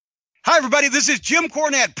Hi, everybody. This is Jim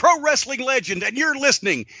Cornette, pro wrestling legend, and you're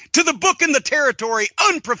listening to the Book in the Territory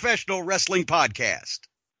Unprofessional Wrestling Podcast.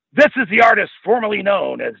 This is the artist formerly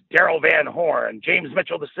known as Daryl Van Horn, James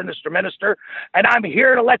Mitchell, the Sinister Minister, and I'm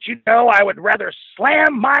here to let you know I would rather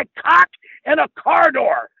slam my cock in a car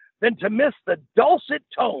door than to miss the dulcet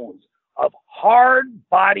tones of Hard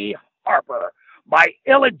Body Harper, my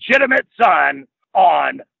illegitimate son,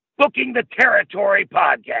 on Booking the Territory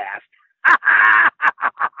podcast.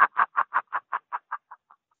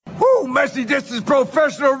 Woo, Messi, this is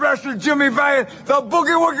professional wrestler Jimmy Valiant, the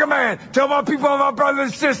Boogie Woogie Man. Tell my people and my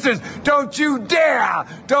brothers and sisters, don't you dare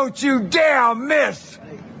miss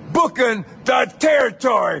Booking the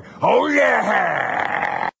Territory. Oh,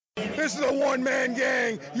 yeah. This is a one-man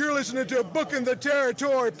gang. You're listening to Booking the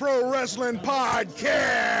Territory Pro Wrestling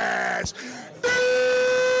Podcast.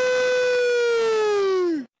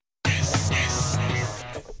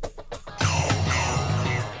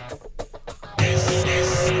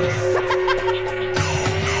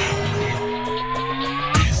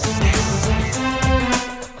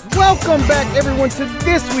 Welcome back, everyone, to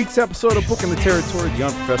this week's episode of Booking the Territory, the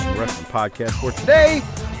Unprofessional Wrestling Podcast. For today,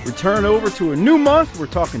 we turn over to a new month. We're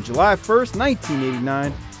talking July 1st,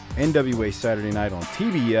 1989, NWA Saturday Night on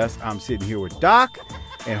TBS. I'm sitting here with Doc,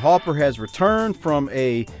 and Harper has returned from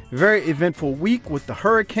a very eventful week with the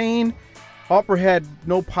hurricane. Harper had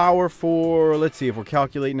no power for, let's see if we're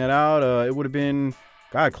calculating that out, it would have been,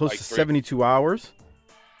 close to 72 hours.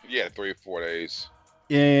 Yeah, 3 or 4 days.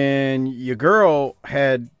 And your girl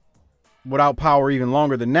had without power even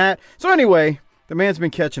longer than that. So anyway, the man's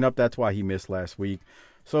been catching up. That's why he missed last week.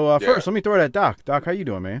 So first, let me throw it at Doc. Doc, how you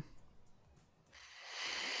doing, man?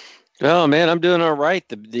 Oh man, I'm doing all right.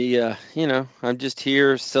 I'm just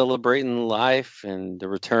here celebrating life and the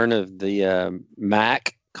return of the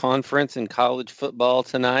MAC conference in college football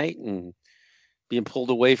tonight, and being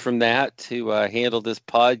pulled away from that to handle this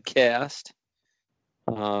podcast.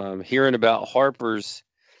 Hearing about Harper's,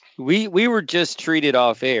 we were just treated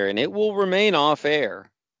off air, and it will remain off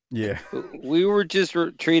air. Yeah, we were just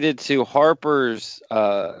treated to Harper's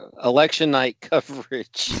election night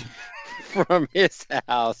coverage from his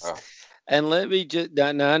house. Oh. And let me just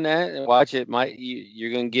watch it.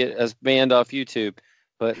 You're gonna get us banned off YouTube,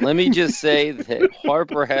 but let me just say that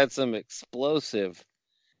Harper had some explosive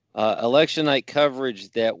election night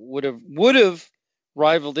coverage that would have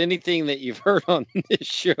rivaled anything that you've heard on this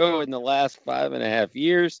show in the last 5.5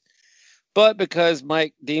 years. But because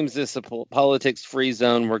Mike deems this a politics-free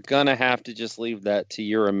zone, we're going to have to just leave that to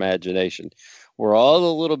your imagination. We're all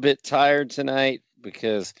a little bit tired tonight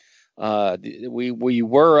because we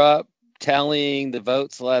were up tallying the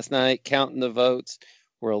votes last night, counting the votes.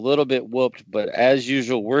 We're a little bit whooped, but as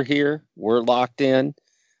usual, we're here. We're locked in.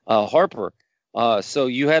 Harper, so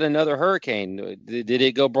you had another hurricane. Did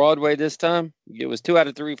it go Broadway this time? It was 2 out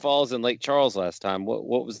of 3 falls in Lake Charles last time.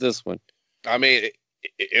 What was this one? I mean,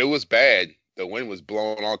 it was bad. The wind was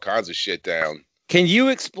blowing all kinds of shit down. Can you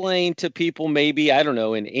explain to people maybe, I don't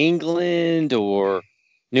know, in England or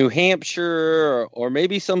New Hampshire or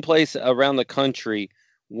maybe someplace around the country,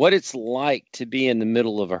 what it's like to be in the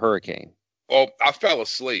middle of a hurricane? Well, I fell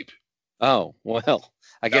asleep. Oh, well,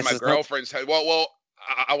 I guess my girlfriend's had. Well,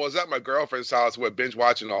 I was at my girlfriend's house. We're binge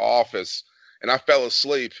watching The Office, and I fell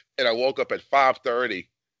asleep, and I woke up at 5:30,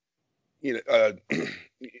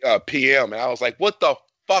 p.m. And I was like, "What the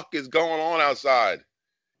fuck is going on outside?"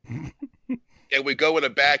 And we go in the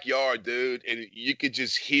backyard, dude, and you could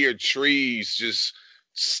just hear trees just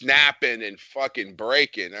snapping and fucking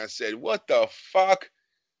breaking. I said, "What the fuck?"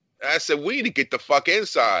 And I said, "We need to get the fuck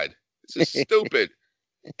inside. This is stupid."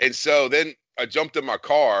 And so then I jumped in my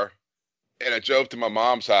car. And I drove to my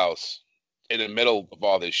mom's house in the middle of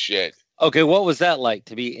all this shit. Okay, what was that like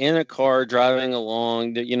to be in a car driving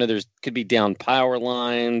along? There's could be down power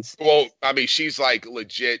lines. Well, I mean, she's like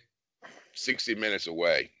legit 60 minutes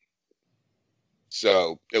away.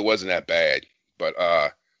 So it wasn't that bad. But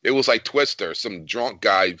it was like Twister. Some drunk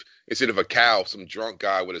guy, instead of a cow, some drunk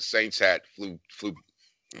guy with a Saints hat flew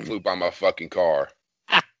by my fucking car.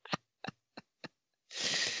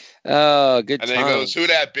 Oh, good. And then he goes, "Who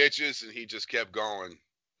that, bitches?" And he just kept going.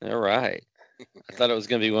 All right. I thought it was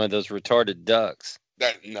going to be one of those retarded ducks.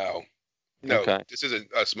 No. Okay. This isn't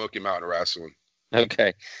a Smoky Mountain wrestling.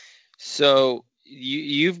 Okay. So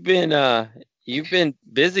you've been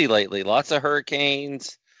busy lately. Lots of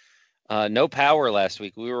hurricanes. No power last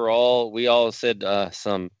week. We all said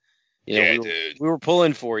some. Dude. We were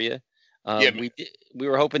pulling for you. Yeah, we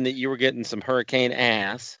were hoping that you were getting some hurricane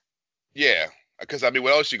ass. Yeah. Because, I mean,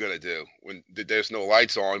 what else are you going to do when there's no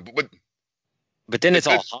lights on? But then it's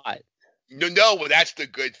all hot. No, well, that's the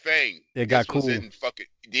good thing. It got this cool. This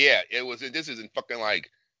is in fucking like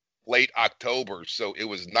late October, so it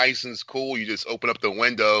was nice and cool. You just open up the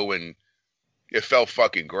window and it felt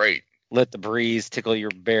fucking great. Let the breeze tickle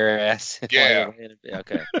your bare ass. Yeah.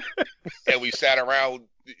 Okay. And we sat around.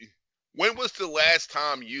 When was the last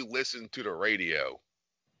time you listened to the radio?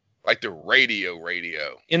 Like the radio?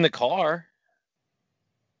 In the car.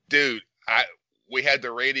 Dude, we had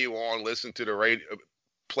the radio on, listened to the radio,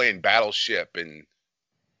 playing Battleship and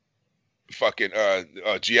fucking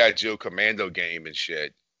G.I. Joe Commando game and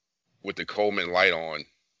shit with the Coleman light on.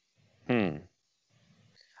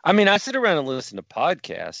 I mean, I sit around and listen to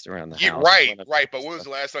podcasts around the house. Right. But when was the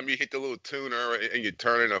last time you hit the little tuner and you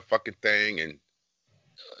turn in a fucking thing? And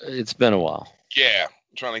it's been a while. Yeah,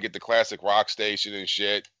 trying to get the classic rock station and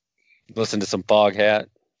shit. Listen to some Foghat.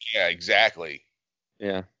 Yeah, exactly.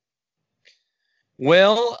 Yeah.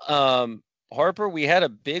 Well, Harper, we had a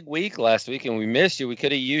big week last week and we missed you. We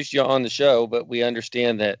could have used you on the show, but we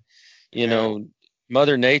understand that, you know,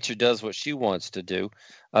 Mother Nature does what she wants to do.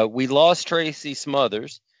 We lost Tracy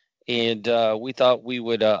Smothers, and we thought we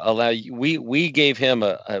would allow you. We gave him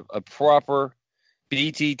a proper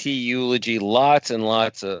BTT eulogy. Lots and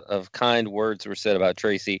lots of kind words were said about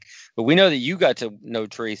Tracy. But we know that you got to know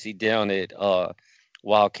Tracy down at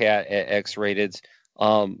Wildcat at X-Rateds.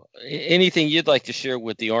 Anything you'd like to share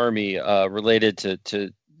with the Army related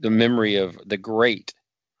to the memory of the great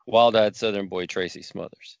wild-eyed Southern boy Tracy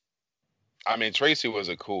Smothers? I mean, Tracy was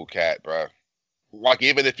a cool cat, bro. Like,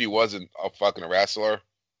 even if he wasn't a fucking wrestler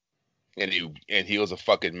and he was a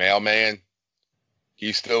fucking mailman,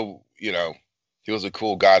 he still, you know, he was a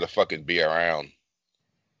cool guy to fucking be around.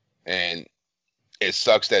 And it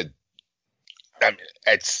sucks that, I mean,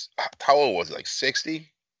 how old was it, like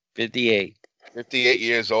 60? 58. 58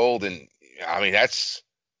 years old, and I mean, that's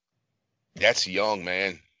young,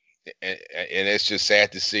 man. And it's just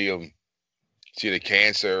sad to see the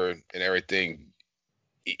cancer and everything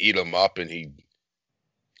eat him up, and he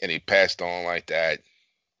passed on like that.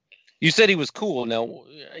 You said he was cool. Now,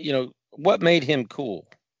 you know, what made him cool?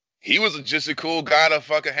 He was just a cool guy to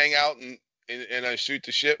fucking hang out and shoot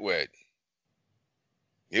the shit with.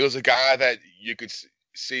 He was a guy that you could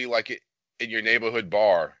see like in your neighborhood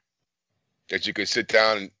bar that you could sit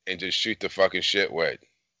down and just shoot the fucking shit with.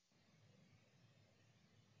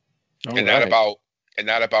 And not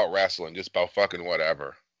about wrestling, just about fucking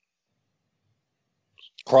whatever.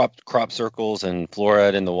 Crop circles and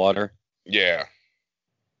fluoride in the water. Yeah.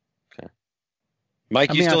 Okay.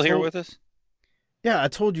 Mike, you still here with us? Yeah, I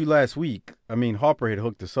told you last week. I mean, Harper had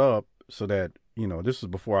hooked us up so that, you know, this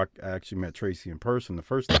was before I actually met Tracy in person the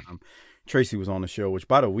first time. Tracy was on the show, which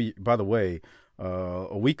by the way,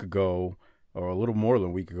 a week ago, or a little more than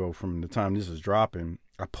a week ago from the time this is dropping,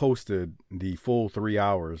 I posted the full 3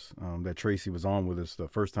 hours that Tracy was on with us the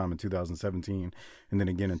first time in 2017 and then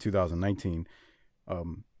again in 2019.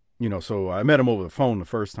 You know, so I met him over the phone the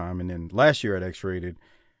first time, and then last year at X-Rated,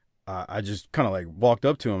 I just kind of like walked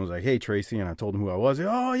up to him and was like, "Hey, Tracy," and I told him who I was. Like,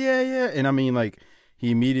 "Oh, yeah." And I mean, like,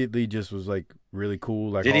 he immediately just was like really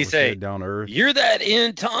cool. Like, did he say, down to earth? "You're that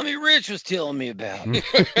in Tommy Rich was telling me about"?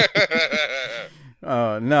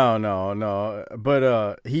 No.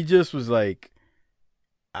 But he just was like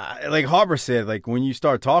Harper said, like when you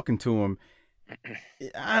start talking to him,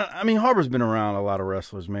 I mean, Harper's been around a lot of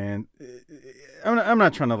wrestlers, man. I'm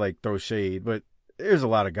not trying to like throw shade, but there's a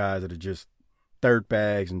lot of guys that are just dirt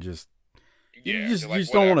bags and just you just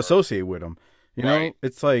don't want to associate with them. You know,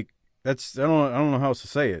 it's like I don't know how else to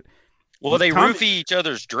say it. Well, they roofie each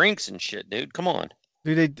other's drinks and shit, dude. Come on.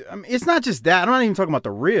 Dude, I mean, it's not just that. I'm not even talking about the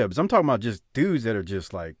ribs. I'm talking about just dudes that are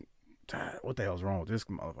just like, what the hell's wrong with this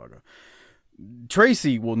motherfucker?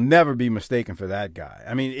 Tracy will never be mistaken for that guy.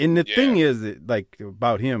 I mean, and the thing is that, like,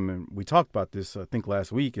 about him, and we talked about this, I think,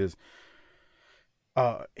 last week, is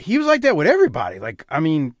he was like that with everybody. Like, I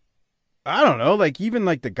mean, I don't know, like, even,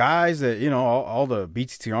 like, the guys that, you know, all the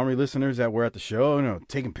BTT Army listeners that were at the show, you know,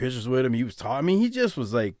 taking pictures with him, he was talking. I mean, he just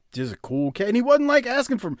was, like, just a cool cat. And he wasn't, like,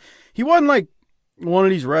 he wasn't, like, one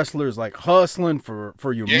of these wrestlers, like, hustling for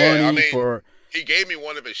your money. I mean, he gave me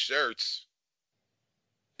one of his shirts.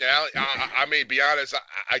 Yeah, I mean, be honest,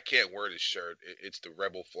 I can't wear this shirt. It's the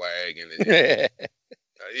Rebel flag, and I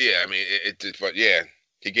mean, but yeah,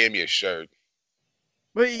 he gave me a shirt.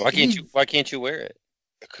 But why can't you wear it?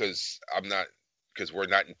 Because we're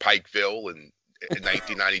not in Pikeville in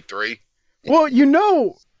 1993. Well, you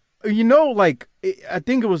know, like, I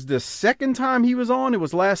think it was the second time he was on. It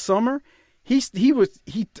was last summer.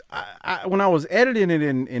 When I was editing it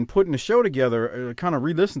and putting the show together, kind of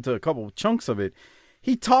re-listened to a couple of chunks of it.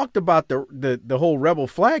 He talked about the whole Rebel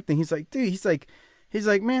flag thing. He's like, dude, He's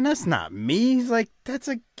like, man, that's not me. He's like, that's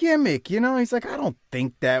a gimmick, you know? He's like, I don't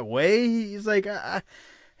think that way. He's like,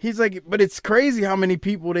 but it's crazy how many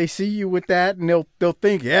people they see you with that, and they'll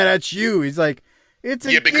think, yeah, that's you. He's like, it's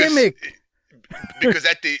a gimmick.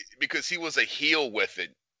 Because he was a heel with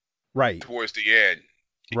it, right? Towards the end,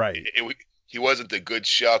 right? He wasn't the good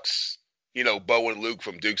shucks, Bo and Luke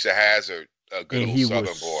from Dukes of Hazzard, a good old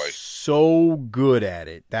Southern boy. So good at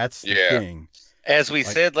it. That's the thing. As we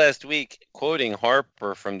said last week, quoting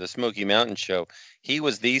Harper from the Smoky Mountain Show, he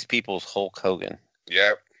was these people's Hulk Hogan.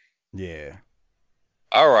 Yeah. Yeah.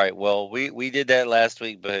 All right. Well, we did that last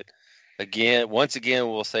week, but once again,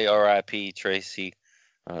 we'll say R.I.P. Tracy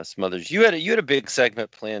Smothers. You had a big segment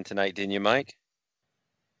planned tonight, didn't you, Mike?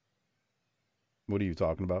 What are you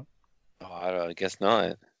talking about? Oh, I guess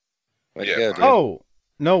not. Oh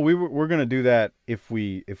no, we're gonna do that if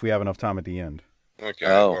we have enough time at the end. Okay.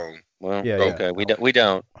 Oh. Well, yeah, okay. Yeah. We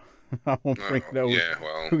don't. I won't bring that. Yeah,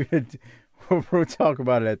 well, we'll talk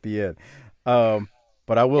about it at the end.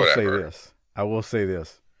 But I will say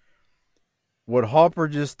this. What Harper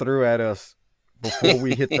just threw at us before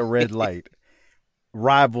we hit the red light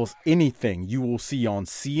rivals anything you will see on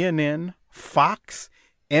CNN, Fox,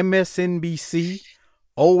 MSNBC,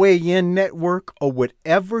 OAN Network, or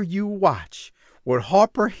whatever you watch. What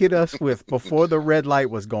Harper hit us with before the red light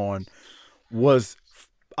was gone was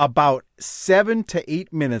about 7 to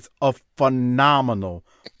 8 minutes of phenomenal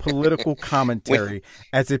political commentary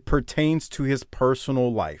as it pertains to his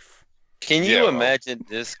personal life. Can you imagine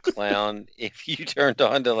this clown if you turned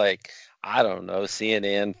on to I don't know,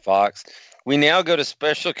 CNN, Fox? We now go to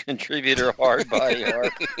special contributor Hard Body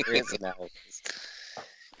Harper for his analysis.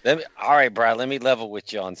 All right, Brad, let me level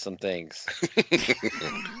with you on some things.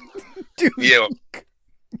 Dude. Yeah.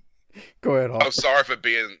 Go ahead, Harper. I'm sorry for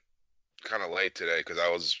being kind of late today because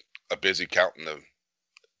I was busy counting the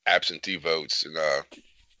absentee votes, and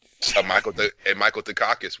Michael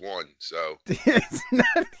Dukakis won. So it's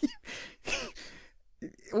not.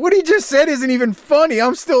 What he just said isn't even funny.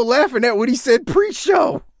 I'm still laughing at what he said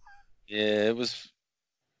pre-show. Yeah, it was.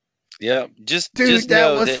 Yeah,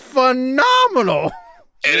 that was phenomenal.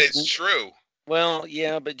 And it's true. Well,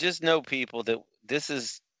 yeah, but just know, people, that this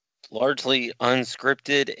is largely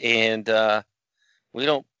unscripted, and we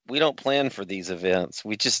don't plan for these events.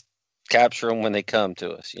 We just capture them when they come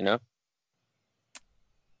to us,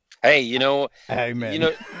 Hey, hey,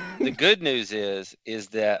 man. The good news is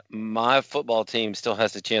that my football team still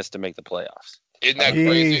has a chance to make the playoffs. Isn't that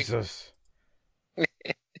crazy? Jesus.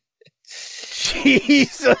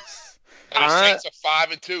 And the Saints are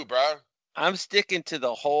 5-2, bro. I'm sticking to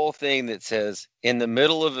the whole thing that says in the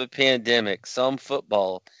middle of a pandemic, some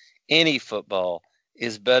football, any football,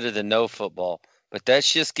 is better than no football. But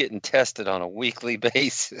that's just getting tested on a weekly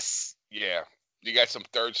basis. Yeah. You got some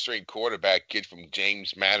third-string quarterback kid from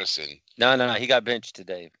James Madison. No, he got benched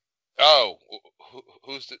today. Oh,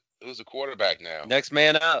 who's the quarterback now? Next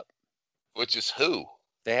man up. Which is who?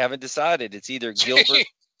 They haven't decided. It's either Gilbert.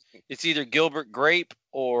 It's either Gilbert Grape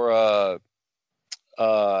or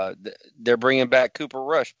they're bringing back Cooper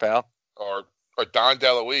Rush, pal. Or Don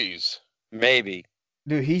DeLuise. Maybe.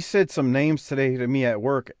 Dude, he said some names today to me at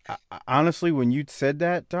work. Honestly, when you said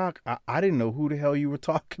that, Doc, I didn't know who the hell you were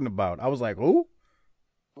talking about. I was like, who?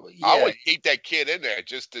 Yeah. I would keep that kid in there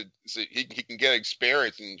just so he can get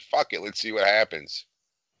experience, and fuck it, let's see what happens.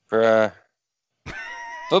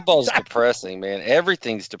 Football's depressing, man.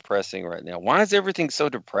 Everything's depressing right now. Why is everything so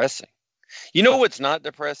depressing? You know what's not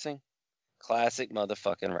depressing? Classic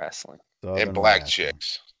motherfucking wrestling. And black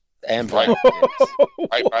chicks. And black chicks.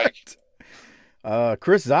 Right, Mike?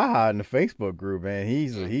 Chris Zaha in the Facebook group, man,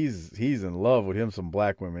 he's in love with him some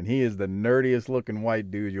black women. He is the nerdiest looking white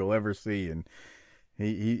dude you'll ever see, and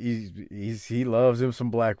he loves him some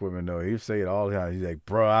black women though. He'll say it all the time. He's like,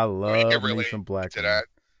 bro, I love me some black women. That.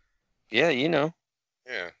 Yeah,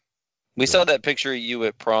 Yeah. We saw that picture of you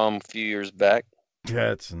at prom a few years back.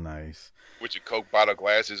 That's nice. With your Coke bottle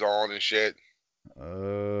glasses on and shit. I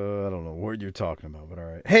don't know what you're talking about, but all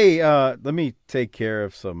right. Hey, let me take care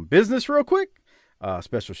of some business real quick.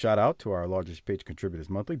 Special shout out to our largest page contributors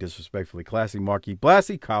monthly, Disrespectfully Classy, Marky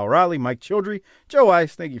Blassie, Kyle Riley, Mike Childry, Joe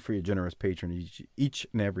Ice. Thank you for your generous patronage each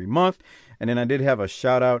and every month. And then I did have a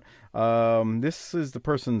shout out. This is the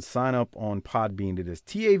person signed up on Podbean. It is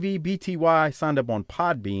TAVBTY, signed up on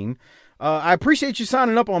Podbean. I appreciate you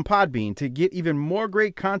signing up on Podbean to get even more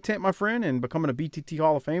great content, my friend, and becoming a BTT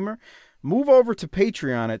Hall of Famer. move over to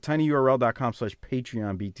Patreon at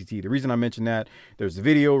tinyurl.com/PatreonBTT. The reason I mention that, there's the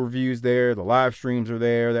video reviews there, the live streams are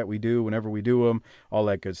there that we do whenever we do them, all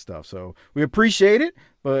that good stuff. So we appreciate it.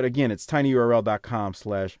 But again, it's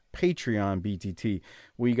tinyurl.com/PatreonBTT.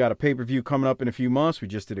 We got a pay-per-view coming up in a few months. We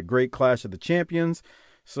just did a great Clash of the Champions.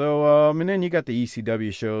 So, and then you got the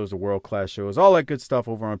ECW shows, the world-class shows, all that good stuff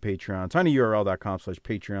over on Patreon.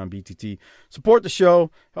 tinyurl.com/PatreonBTT. Support the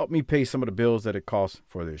show. Help me pay some of the bills that it costs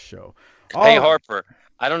for this show. Hey, Harper,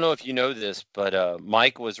 I don't know if you know this, but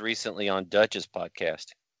Mike was recently on Dutch's podcast.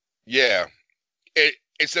 Yeah.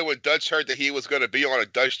 And so when Dutch heard that he was going to be on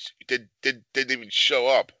it, Dutch didn't even show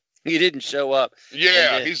up. He didn't show up.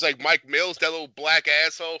 Yeah, he's like Mike Mills, that little black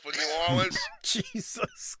asshole from New Orleans.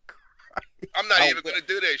 Jesus Christ. I'm not even going to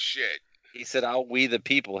do that shit. He said, "I'll we the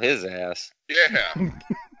people his ass." Yeah.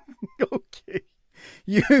 Okay.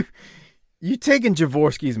 You taking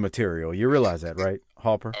Jaworski's material. You realize that, right,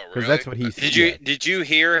 Harper? Oh, Because really? that's what he said. Did you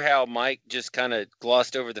hear how Mike just kind of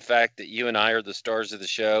glossed over the fact that you and I are the stars of the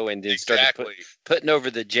show, and then started putting over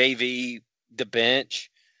the JV, the bench?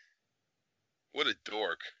 What a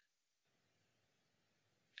dork.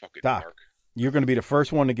 Fucking Doc, dork. you're going to be the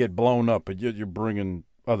first one to get blown up, but you're bringing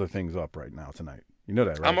other things up right now tonight. You know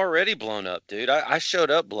that, right? I'm already blown up, dude. I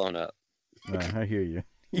showed up blown up. I hear you.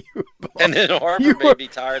 And then Harper made me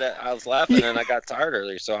tired. I was laughing and I got tired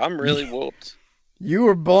earlier, so I'm really whooped. You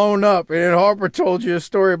were blown up, and then Harper told you a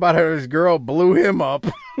story about how this girl blew him up.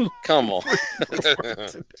 Come on.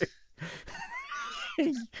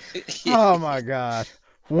 Oh, my God.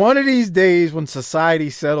 One of these days when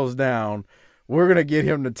society settles down, we're going to get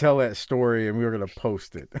him to tell that story, and we're going to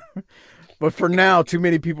post it. But for now, too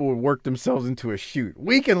many people would work themselves into a shoot.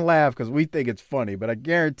 We can laugh because we think it's funny, but I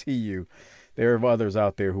guarantee you there are others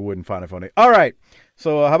out there who wouldn't find it funny. All right.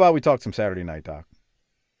 So how about we talk some Saturday Night, Doc?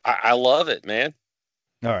 I love it, man.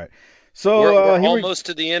 All right. So we're almost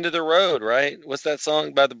to the end of the road, right? What's that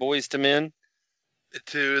song by the Boys to Men?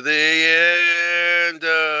 To the end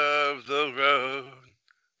of the road.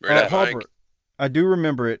 Harper, I do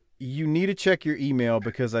remember it. You need to check your email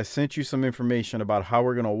because I sent you some information about how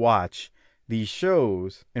we're going to watch these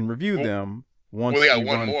shows and review them once we got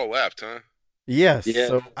one more left, huh? Yes. Yeah,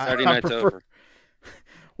 so Saturday I night's prefer. over.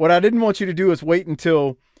 What I didn't want you to do is wait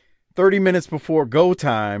until 30 minutes before go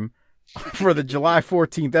time for the July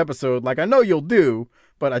 14th episode, like I know you'll do,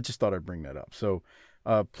 but I just thought I'd bring that up. So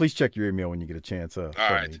please check your email when you get a chance. All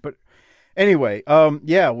right. But anyway,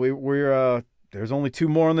 we're there's only 2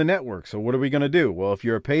 more on the network. So what are we going to do? Well, if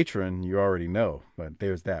you're a patron, you already know, but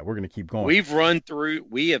there's that. We're going to keep going. We've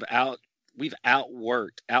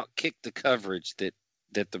outkicked the coverage that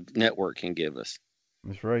the network can give us.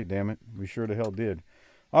 That's right. Damn it. We sure the hell did.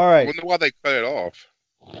 All right. I wonder why they cut it off.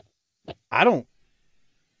 I don't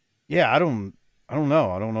know.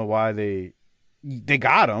 I don't know why they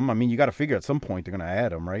got them. I mean, you got to figure at some point they're going to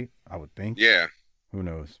add them, right? I would think. Yeah. Who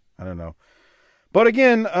knows? I don't know. But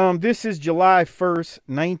again, this is July 1st,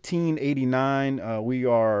 1989. We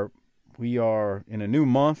are in a new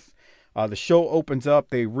month. The show opens up.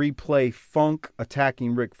 They replay Funk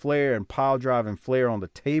attacking Ric Flair and pile driving Flair on the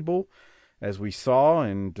table, as we saw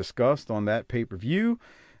and discussed on that pay-per-view.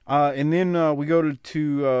 And then we go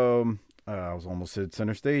to I was almost at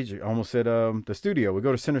center stage. I almost said the studio. We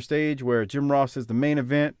go to center stage where Jim Ross is the main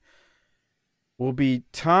event. Will be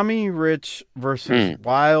Tommy Rich versus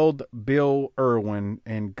Wild Bill Irwin.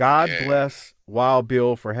 And God bless Wild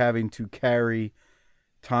Bill for having to carry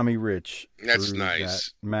Tommy Rich. That's nice.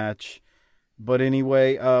 That match. But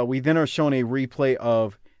anyway, we then are shown a replay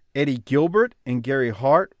of Eddie Gilbert and Gary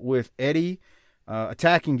Hart, with Eddie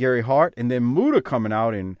attacking Gary Hart, and then Muta coming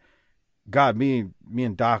out. And God, me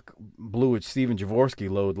and Doc blew a Steven Jaworski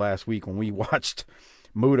load last week when we watched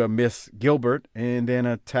Muta miss Gilbert and then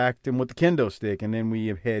attacked him with the kendo stick, and then we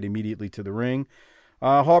head immediately to the ring.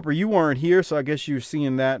 Harper, you weren't here, so I guess you're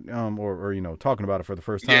seeing that, or talking about it for the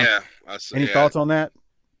first time. Yeah. Any thoughts on that?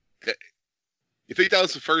 You think that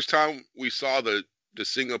was the first time we saw the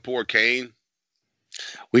Singapore cane?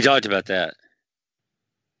 We talked about that.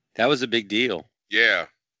 That was a big deal. Yeah.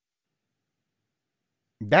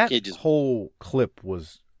 That whole clip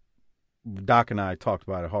was, Doc and I talked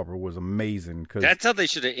about it, Harper, was amazing. That's how they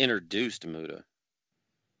should have introduced Muta.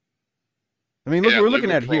 I mean, look, we're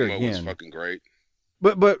looking at it here again. Was again. fucking great.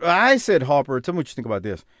 But I said, Harper, tell me what you think about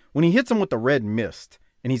this. When he hits him with the red mist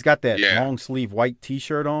and he's got that long sleeve white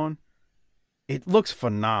T-shirt on, it looks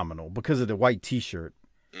phenomenal because of the white T-shirt.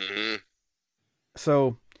 Mm-hmm.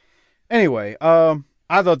 So, anyway, I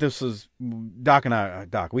thought this was, Doc,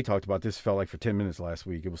 we talked about this, felt like for 10 minutes last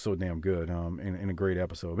week. It was so damn good, in a great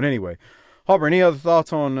episode. But anyway, Harper, any other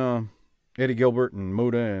thoughts on Eddie Gilbert and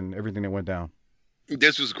Muta and everything that went down.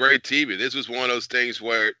 This was great TV. This was one of those things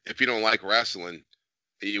where if you don't like wrestling,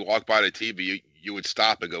 you walk by the TV, you would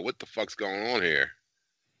stop and go, "What the fuck's going on here?"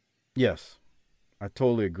 Yes, I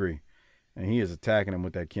totally agree. And he is attacking him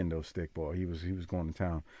with that kendo stick, boy. He was going to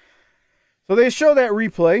town. So they show that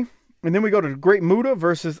replay, and then we go to Great Muta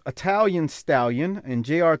versus Italian Stallion, and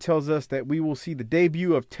JR tells us that we will see the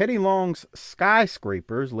debut of Teddy Long's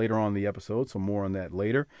Skyscrapers later on in the episode, so more on that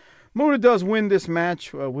later. Muta does win this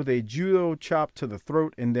match with a judo chop to the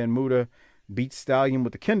throat, and then Muta beats Stallion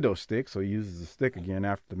with the kendo stick, so he uses the stick again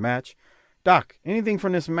after the match. Doc, anything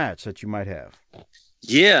from this match that you might have?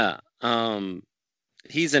 Yeah,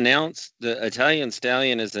 he's announced, the Italian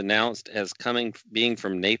Stallion is announced as being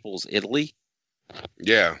from Naples, Italy.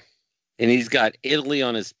 Yeah. And he's got Italy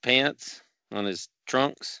on his pants, on his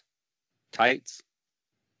trunks, tights.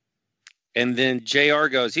 And then JR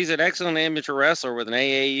goes, he's an excellent amateur wrestler with an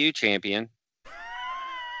AAU champion.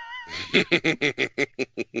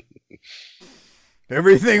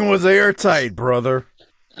 Everything was airtight, brother.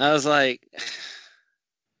 I was like,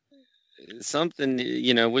 something,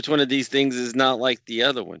 which one of these things is not like the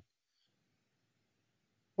other one?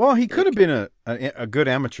 Well, he could have been a good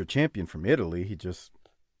amateur champion from Italy. He just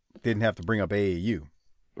didn't have to bring up AAU.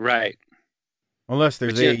 Right. Unless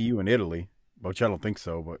there's AAU in Italy, which I don't think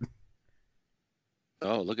so. But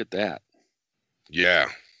oh, look at that. Yeah.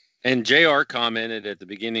 And JR commented at the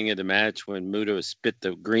beginning of the match when Muta spit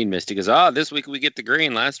the green mist. He goes, this week we get the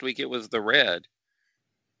green. Last week it was the red.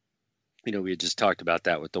 We had just talked about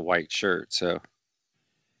that with the white shirt. So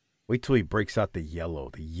wait till he breaks out the yellow.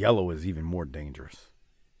 The yellow is even more dangerous.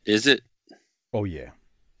 Is it? Oh, yeah.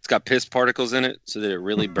 It's got piss particles in it so that it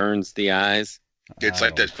really burns the eyes. It's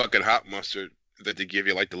like that fucking hot mustard that they give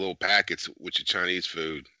you, like the little packets with your Chinese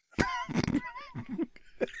food.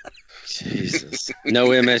 Jesus. No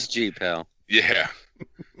MSG, pal. Yeah.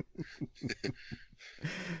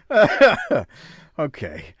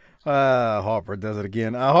 Okay. Harper does it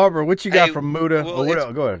again. Harper, what you got from Muta?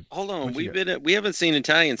 Well, go ahead. Hold on. We haven't seen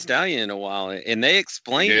Italian Stallion in a while, and they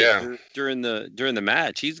explained it during the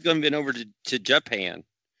match. He's been over to Japan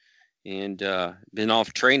and been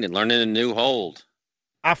off training, learning a new hold.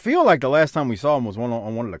 I feel like the last time we saw him was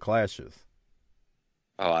on one of the clashes.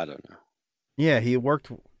 Oh, I don't know. Yeah, he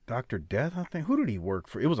worked Dr. Death, I think. Who did he work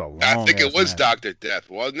for? It was a long I think it was match. Dr.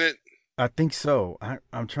 Death, wasn't it? I think so.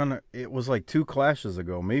 I'm trying to. It was like 2 clashes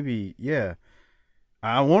ago, maybe. Yeah,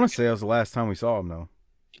 I want to say it was the last time we saw him, though.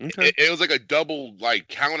 Okay. It was like a double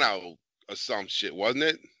count out or some shit, wasn't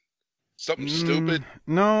it? Something stupid.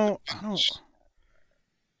 No,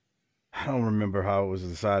 I don't remember how it was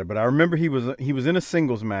decided, but I remember he was in a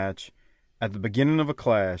singles match at the beginning of a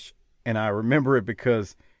clash, and I remember it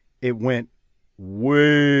because it went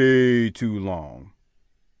way too long.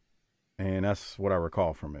 And that's what I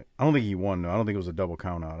recall from it. I don't think he won, though. I don't think it was a double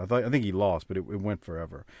count out. I think he lost, but it went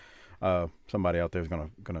forever. Somebody out there is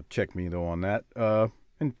gonna check me though on that.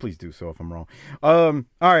 And please do so if I'm wrong. All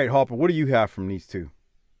right, Harper, what do you have from these two?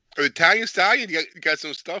 Italian Stallion, you got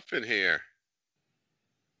some stuff in here.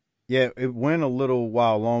 Yeah, it went a little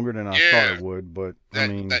while longer than I thought it would, but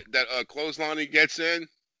that clothesline he gets in.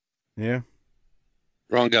 Yeah.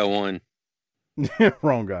 Wrong guy won.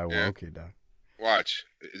 Wrong guy won. Okay, Doc. Watch.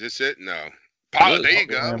 Is this it? No. There you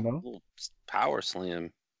go. Power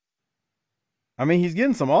slam. I mean, he's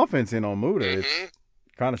getting some offense in on Muta. Mm-hmm. It's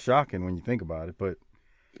kind of shocking when you think about it, but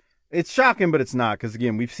it's shocking, but it's not, because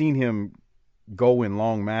again, we've seen him go in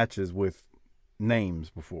long matches with names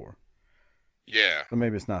before. Yeah. So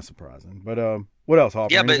maybe it's not surprising. But what else,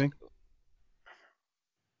 Harper? Yeah, anything?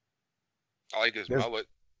 I like his mullet.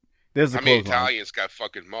 There's the Italians got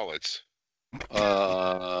fucking mullets.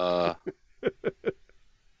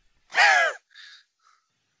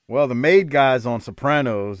 Well, the maid guys on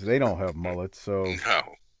Sopranos, they don't have mullets, so no.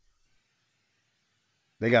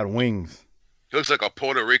 They got wings. He looks like a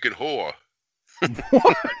Puerto Rican whore.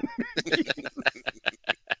 What?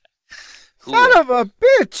 Son of a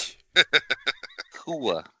bitch!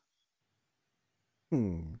 Hua.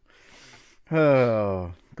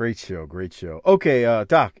 Oh, great show, great show. Okay,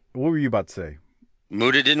 Doc, what were you about to say?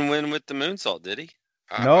 Muta didn't win with the moonsault, did he?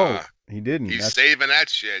 No, he didn't. He's saving that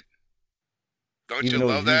shit. Don't you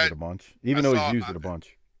love that? Even though he's used it a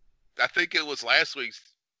bunch. I think it was last week's.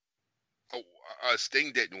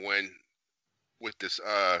 Sting didn't win with this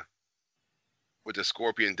with the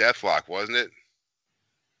Scorpion Deathlock, wasn't it?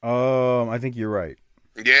 I think you're right.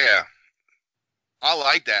 Yeah, I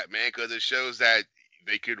like that, man, because it shows that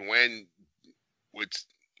they could win with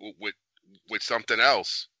something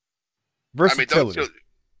else. Versatility.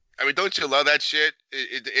 Don't you love that shit?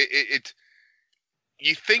 It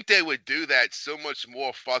you think they would do that so much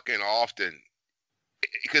more fucking often,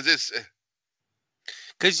 because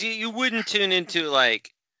you wouldn't tune into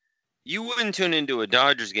a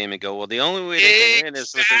Dodgers game and go, well, the only way they can win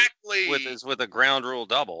is with a ground rule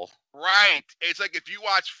double. Right. It's like if you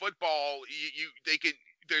watch football,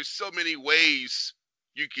 there's so many ways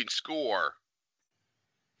you can score.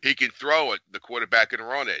 He can throw it, the quarterback can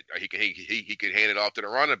run it. Or he can hand it off to the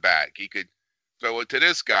running back. He could throw it to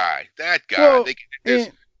this guy, that guy. Well,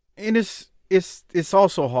 and it's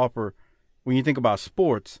also, Harper, when you think about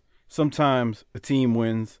sports, sometimes a team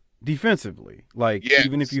wins defensively. Like,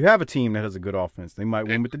 even if you have a team that has a good offense, they might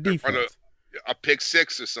win with the defense. A pick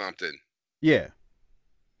six or something. Yeah.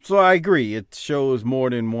 So I agree. It shows more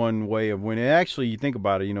than one way of winning. Actually, you think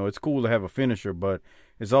about it, it's cool to have a finisher, but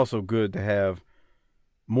it's also good to have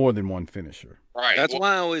more than one finisher. Right. That's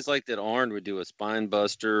why I always liked that Arn would do a spine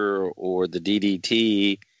buster or the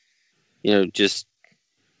DDT, just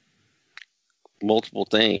multiple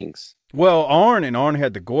things. Well, Arn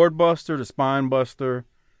had the gourd buster, the spine buster,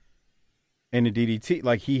 and the DDT.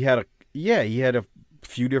 Like, he had a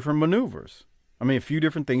few different maneuvers. I mean, a few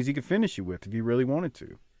different things he could finish you with if he really wanted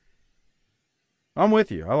to. I'm with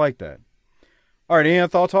you. I like that. All right, any other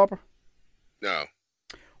thoughts, Harper? No.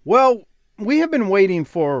 Well, we have been waiting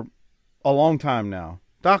for a long time now.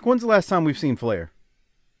 Doc, when's the last time we've seen Flair?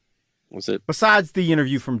 Was it? Besides the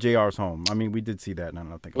interview from JR's home. I mean, we did see that, and I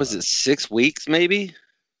don't think was it 6 weeks, maybe?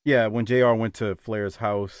 Yeah, when JR went to Flair's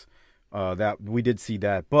house, that we did see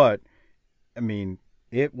that. But, I mean,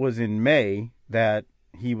 it was in May that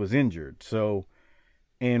he was injured. So,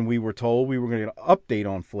 and we were told we were going to get an update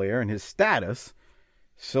on Flair and his status.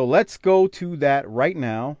 So let's go to that right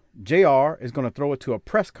now. JR is going to throw it to a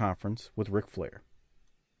press conference with Ric Flair.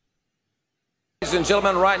 Ladies and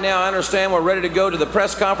gentlemen, right now I understand we're ready to go to the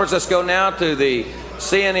press conference. Let's go now to the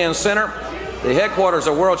CNN Center, the headquarters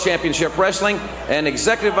of World Championship Wrestling, and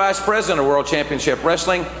Executive Vice President of World Championship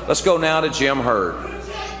Wrestling. Let's go now to Jim Herd.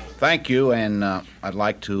 Thank you, and I'd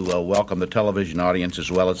like to welcome the television audience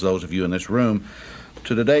as well as those of you in this room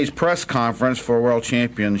to today's press conference for World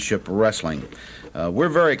Championship Wrestling. We're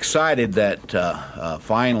very excited that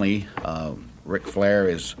finally Ric Flair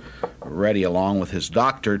is ready, along with his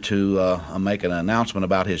doctor, to make an announcement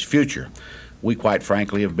about his future. We, quite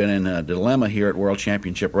frankly, have been in a dilemma here at World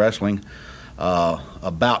Championship Wrestling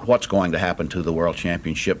about what's going to happen to the World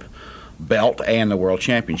Championship belt and the World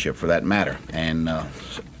Championship, for that matter. And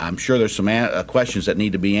I'm sure there's some questions that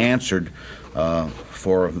need to be answered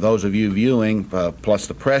for those of you viewing, plus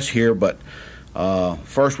the press here. But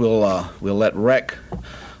first, we'll let Ric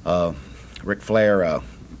Flair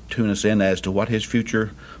tune us in as to what his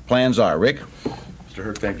future plans are. Rick? Mr.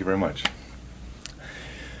 Hurt, thank you very much.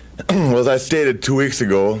 Well, as I stated 2 weeks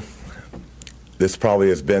ago, this probably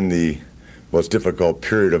has been the most difficult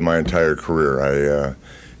period of my entire career. I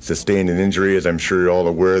sustained an injury, as I'm sure you're all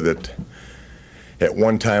aware, that at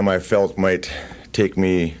one time I felt might take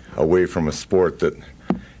me away from a sport that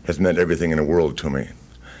has meant everything in the world to me.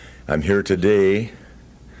 I'm here today,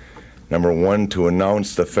 number one, to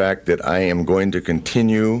announce the fact that I am going to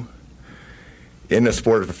continue in the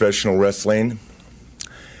sport of professional wrestling,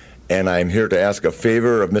 and I'm here to ask a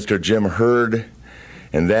favor of Mr. Jim Herd,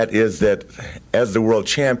 and that is that as the world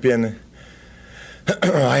champion,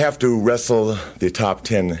 I have to wrestle the top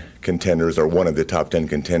 10 contenders, or one of the top 10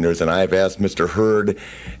 contenders, and I've asked Mr. Herd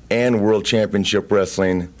and World Championship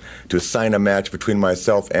Wrestling to sign a match between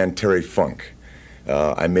myself and Terry Funk.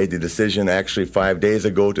 I made the decision actually 5 days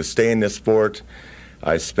ago to stay in this sport.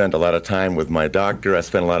 I spent a lot of time with my doctor. I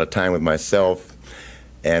spent a lot of time with myself.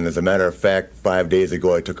 And as a matter of fact, 5 days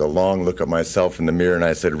ago, I took a long look at myself in the mirror and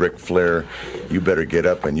I said, Ric Flair, you better get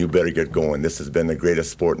up and you better get going. This has been the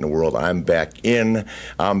greatest sport in the world. I'm back in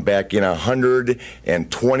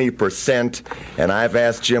 120%. And I've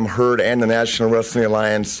asked Jim Herd and the National Wrestling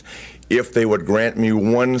Alliance if they would grant me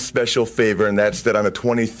one special favor, and that's that on the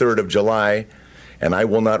 23rd of July, and I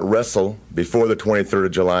will not wrestle before the 23rd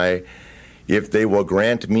of July, if they will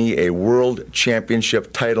grant me a world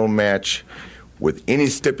championship title match with any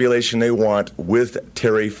stipulation they want with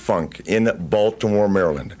Terry Funk in Baltimore,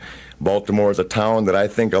 Maryland. Baltimore is a town that I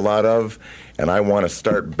think a lot of, and I want to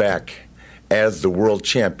start back as the world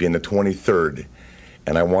champion the 23rd.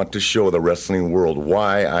 And I want to show the wrestling world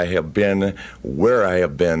why I have been where I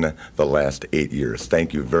have been the last 8 years.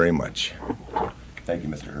 Thank you very much. Thank you,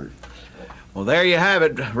 Mr. Herd. Well, there you have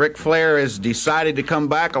it. Ric Flair has decided to come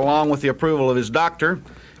back along with the approval of his doctor,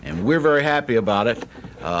 and we're very happy about it.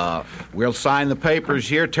 We'll sign the papers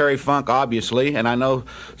here, Terry Funk, obviously, and I know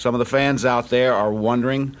some of the fans out there are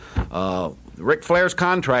wondering. Ric Flair's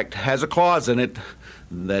contract has a clause in it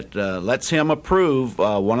that lets him approve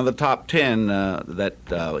one of the top 10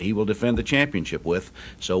 that he will defend the championship with.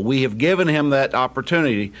 So we have given him that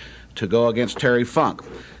opportunity to go against Terry Funk.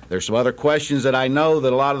 There's some other questions that I know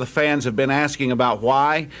that a lot of the fans have been asking about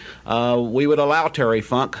why we would allow Terry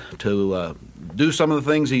Funk to do some of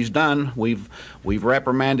the things he's done. We've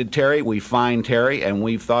reprimanded Terry, we've fined Terry, and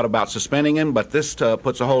we've thought about suspending him, but this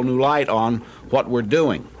puts a whole new light on what we're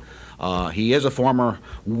doing. He is a former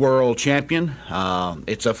world champion.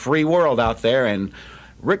 It's a free world out there, and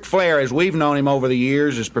Ric Flair, as we've known him over the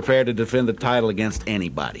years, is prepared to defend the title against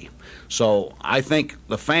anybody. So I think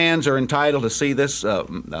the fans are entitled to see this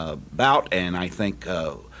bout, and I think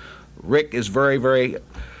Rick is very, very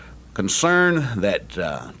concerned that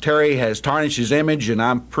Terry has tarnished his image, and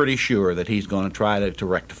I'm pretty sure that he's going to try to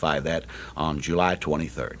rectify that on July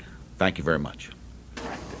 23rd. Thank you very much.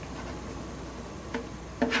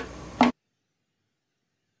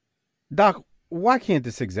 Doc, why can't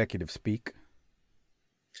this executive speak?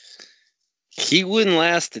 He wouldn't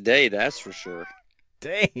last today, that's for sure.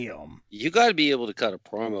 Damn. You got to be able to cut a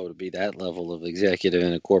promo to be that level of executive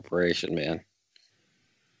in a corporation, man.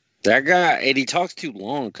 That guy, and he talks too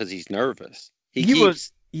long because he's nervous.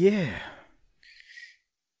 Yeah.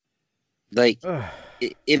 Like, and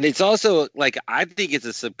it's also, like, I think it's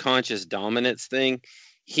a subconscious dominance thing.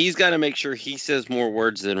 He's got to make sure he says more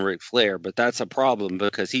words than Ric Flair, but that's a problem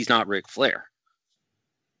because he's not Ric Flair.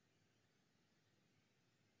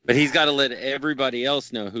 But he's got to let everybody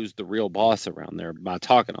else know who's the real boss around there by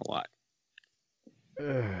talking a lot.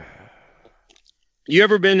 You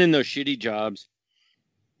ever been in those shitty jobs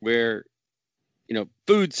where, you know,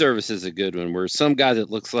 food service is a good one, where some guy that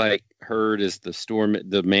looks like Hurd is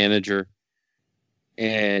the manager,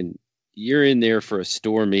 and you're in there for a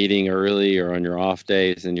store meeting early or on your off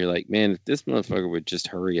days, and you're like, man, if this motherfucker would just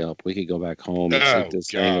hurry up, we could go back home and take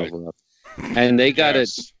this hangover up. And they got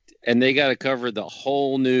to cover the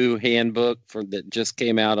whole new handbook that just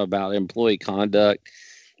came out about employee conduct,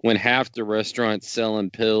 when half the restaurant's selling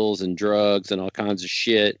pills and drugs and all kinds of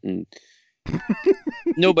shit, and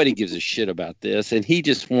nobody gives a shit about this, and he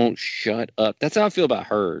just won't shut up. That's how I feel about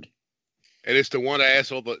Hurd. And it's the one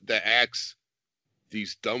asshole that asks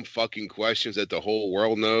these dumb fucking questions that the whole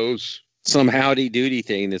world knows. Some howdy doody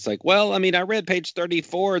thing that's like, well, I mean, I read page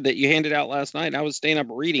 34 that you handed out last night, and I was staying up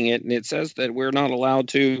reading it, and it says that we're not allowed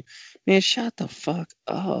to. Man, shut the fuck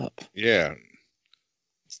up. Yeah.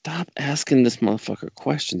 Stop asking this motherfucker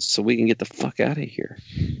questions so we can get the fuck out of here.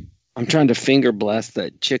 I'm trying to finger blast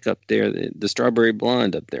that chick up there, the strawberry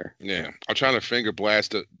blonde up there. Yeah. I'm trying to finger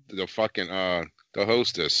blast the fucking the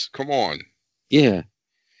hostess. Come on. Yeah.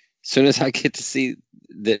 As soon as I get to see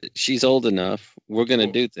that she's old enough, we're going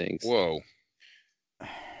to do things. Whoa.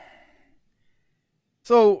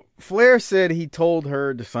 So Flair said he told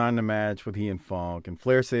her to sign the match with he and Funk, and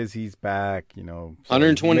Flair says he's back, you know. So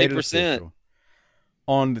 120%.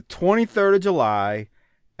 On the 23rd of July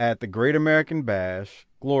at the Great American Bash,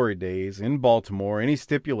 Glory Days in Baltimore, any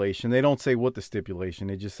stipulation. They don't say what the stipulation.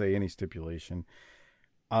 They just say any stipulation.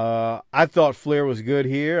 I thought Flair was good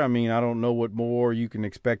here. I mean, I don't know what more you can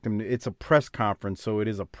expect him to. It's a press conference, so it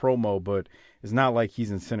is a promo, but it's not like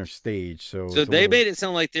he's in center stage. So they made it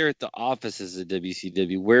sound like they're at the offices of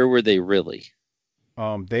WCW. Where were they really?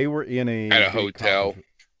 They were in at a hotel.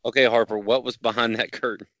 Okay, Harper, what was behind that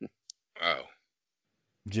curtain? Oh.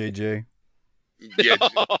 JJ. Yeah,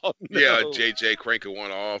 no. Yeah, JJ cranking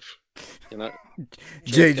one off.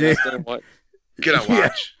 JJ. Can I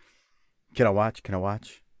watch? Can I watch? Can I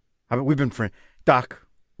watch? I mean, we've been friends. Doc,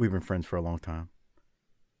 we've been friends for a long time.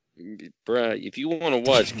 Bruh, if you want to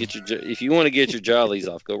watch, if you want to get your jollies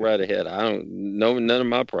off, go right ahead. I don't know, none of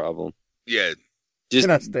my problem. Yeah. Just,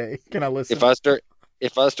 can I stay? Can I listen?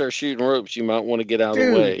 If I start shooting ropes, you might want to get out of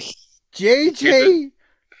the way. JJ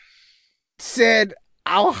said,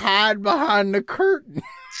 "I'll hide behind the curtain."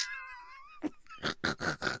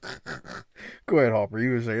 Go ahead, Harper.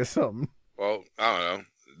 You were saying something. Well, I don't know.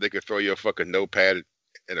 They could throw you a fucking notepad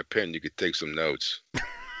and a pen. You could take some notes.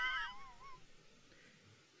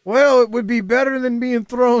 Well, it would be better than being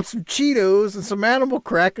thrown some Cheetos and some animal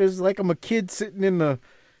crackers like I'm a kid sitting in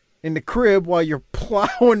the crib while you're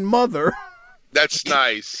plowing mother. That's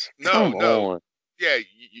nice. No, Come no. on. Yeah,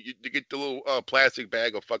 you get the little plastic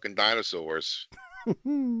bag of fucking dinosaurs.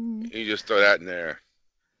 And you just throw that in there.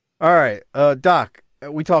 All right, Doc,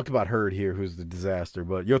 we talked about Hurd here, who's the disaster,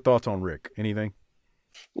 but your thoughts on Rick? Anything?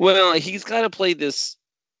 Well, he's got to play this,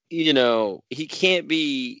 you know, he can't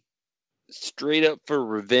be straight up for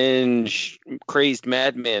revenge, crazed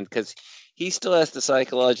madman, because he still has to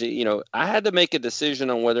psychologically, you know, I had to make a decision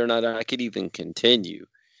on whether or not I could even continue.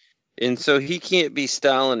 And so he can't be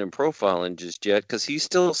styling and profiling just yet because he's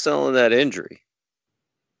still selling that injury.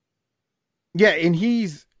 Yeah, and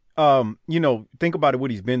he's, think about it,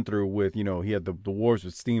 what he's been through with, he had the wars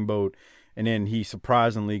with Steamboat, and then he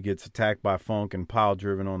surprisingly gets attacked by Funk and pile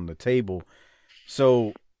driven on the table.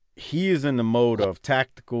 So he is in the mode of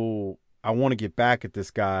tactical, I want to get back at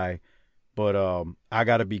this guy, but I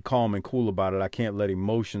got to be calm and cool about it. I can't let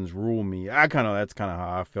emotions rule me. That's kind of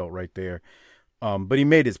how I felt right there. But he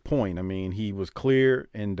made his point. I mean, he was clear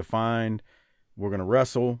and defined. We're going to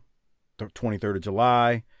wrestle the 23rd of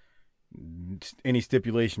July. Any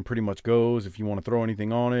stipulation pretty much goes if you want to throw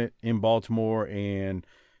anything on it in Baltimore. And,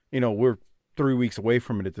 we're 3 weeks away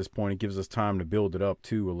from it at this point. It gives us time to build it up,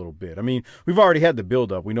 too, a little bit. I mean, we've already had the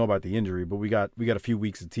build up. We know about the injury, but we got a few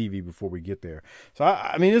weeks of TV before we get there. So,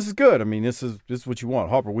 I mean, this is good. I mean, this is what you want.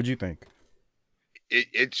 Harper, what'd you think?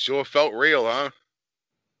 It sure felt real, huh?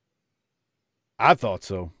 I thought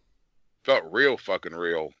so. Felt real fucking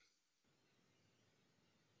real.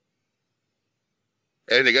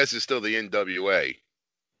 And I guess it's still the NWA.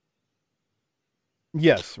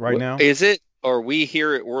 Yes, now. Is it? Or we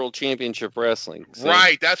here at World Championship Wrestling? So.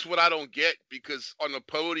 Right, that's what I don't get, because on the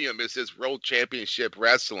podium it says World Championship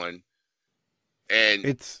Wrestling, and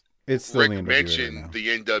it's still Rick the NWA mentioned right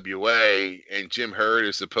the NWA, and Jim Herd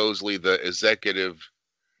is supposedly the executive,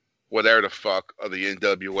 whatever the fuck, of the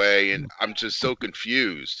NWA, and I'm just so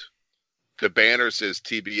confused. The banner says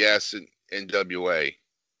TBS and NWA.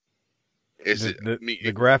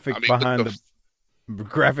 The graphic behind the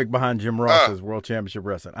graphic behind Jim Ross's World Championship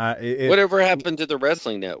Wrestling? Whatever happened to the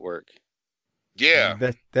Wrestling Network?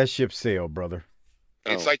 Yeah, that ship sailed, brother.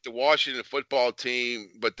 It's like the Washington football team,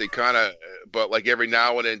 but they but like every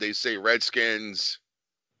now and then they say Redskins,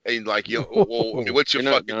 and like what's your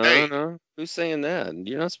fucking name? No, who's saying that?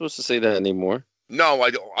 You're not supposed to say that anymore. No, I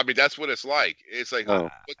don't. I mean, that's what it's like. It's like,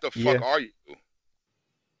 what the fuck are you?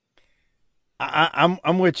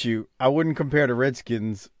 I'm with you. I wouldn't compare the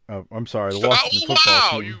Redskins. I'm sorry, the Washington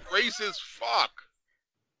football team. You racist fuck.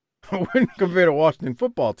 I wouldn't compare the Washington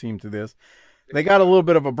football team to this. They got a little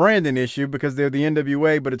bit of a branding issue because they're the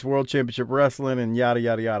NWA, but it's World Championship Wrestling and yada,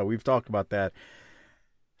 yada, yada. We've talked about that.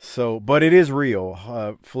 So, but it is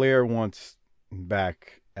real. Flair wants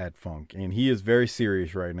back at Funk, and he is very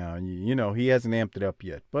serious right now. And, he hasn't amped it up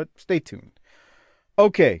yet, but stay tuned.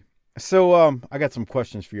 Okay. So I got some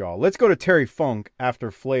questions for y'all. Let's go to Terry Funk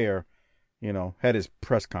after Flair, had his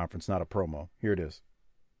press conference, not a promo. Here it is.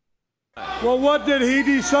 Well, what did he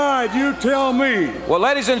decide? You tell me. Well,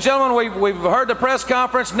 ladies and gentlemen, we've heard the press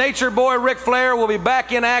conference. Nature Boy Ric Flair will be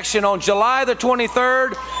back in action on July the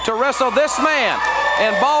 23rd to wrestle this man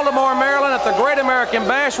in Baltimore, Maryland at the Great American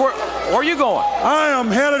Bash. Where are you going? I am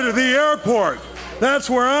headed to the airport. That's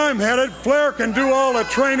where I'm headed. Flair can do all the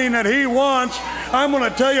training that he wants. I'm going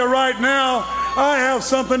to tell you right now, I have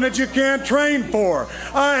something that you can't train for.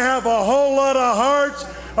 I have a whole lot of hearts,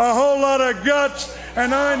 a whole lot of guts,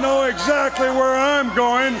 and I know exactly where I'm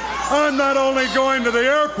going. I'm not only going to the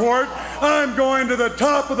airport, I'm going to the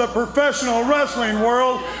top of the professional wrestling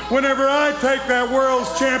world whenever I take that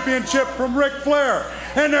world's championship from Ric Flair.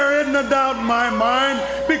 And there isn't a doubt in my mind,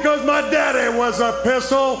 because my daddy was a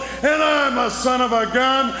pistol, and I'm a son of a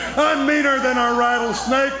gun. I'm meaner than a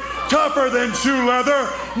rattlesnake, tougher than shoe leather,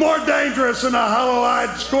 more dangerous than a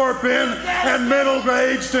hollow-eyed scorpion, and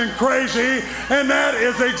middle-aged and crazy. And that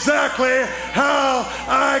is exactly how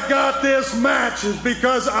I got this match, is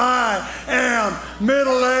because I am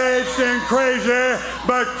middle-aged and crazy,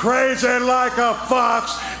 but crazy like a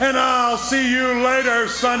fox. And I'll see you later,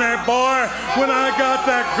 sonny boy, when I got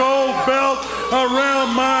that gold belt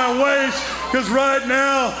around my waist, because right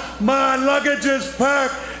now my luggage is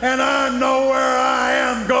packed and I know where I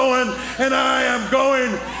am going, and I am going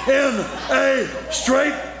in a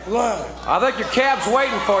straight line. I think your cab's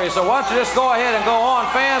waiting for you, so why don't you just go ahead and go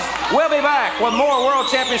on, fans. We'll be back with more World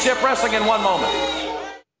Championship Wrestling in 1 moment.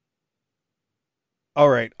 All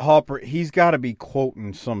right, Harper, he's got to be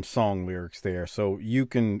quoting some song lyrics there, so you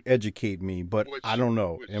can educate me, but I don't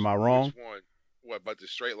know. Am I wrong? Which one? What, about the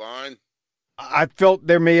straight line? I felt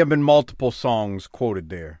there may have been multiple songs quoted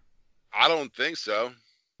there. I don't think so.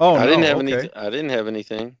 Oh, I no, didn't have okay. anything. I didn't have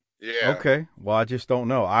anything. Yeah. Okay. Well, I just don't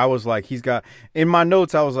know. I was like, in my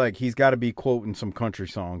notes, I was like, he's got to be quoting some country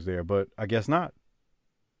songs there, but I guess not.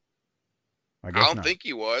 I don't think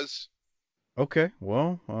he was. Okay.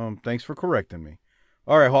 Well, thanks for correcting me.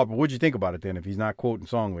 All right, Harper, what'd you think about it then if he's not quoting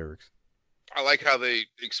song lyrics? I like how they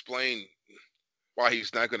explain why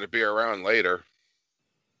he's not going to be around later,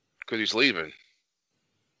 because he's leaving.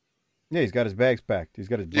 Yeah, he's got his bags packed. He's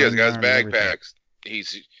got his bag packed.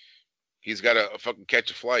 He's got to fucking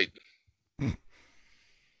catch a flight.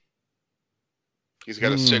 He's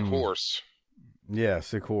got a sick horse. Yeah,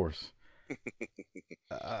 sick horse.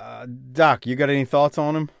 Doc, you got any thoughts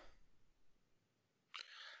on him?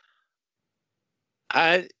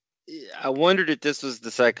 I wondered if this was the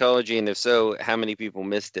psychology, and if so, how many people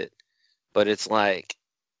missed it. But it's like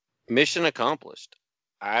mission accomplished.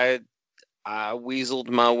 I weaseled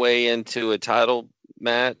my way into a title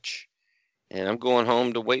match, and I'm going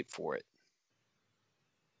home to wait for it.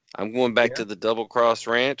 I'm going back to the Double Cross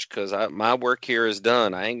Ranch because my work here is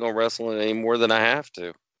done. I ain't gonna wrestle any more than I have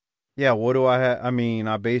to. Yeah, what do I have? I mean,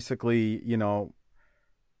 I basically, I don't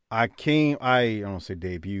say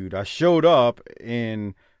debuted. I showed up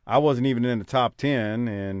and I wasn't even in the top 10,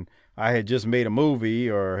 and I had just made a movie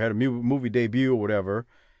or had a movie debut or whatever.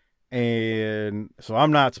 And so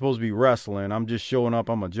I'm not supposed to be wrestling. I'm just showing up.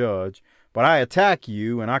 I'm a judge. But I attack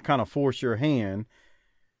you and I kind of force your hand.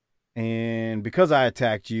 And because I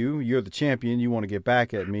attacked you, you're the champion. You want to get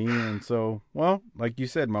back at me. And so, well, like you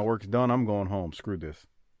said, my work's done. I'm going home. Screw this.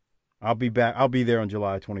 I'll be back. I'll be there on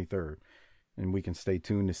July 23rd. And we can stay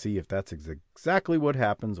tuned to see if that's exactly what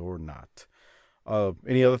happens or not.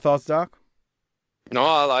 Any other thoughts, Doc? No,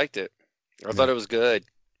 I liked it. I thought it was good.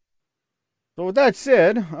 So with that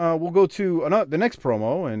said, we'll go to the next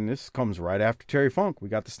promo, and this comes right after Terry Funk. We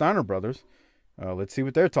got the Steiner brothers. Let's see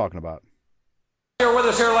what they're talking about. Here with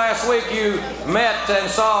us here last week, you met and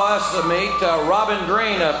saw us meet Robin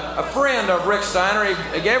Green, a friend of Rick Steiner.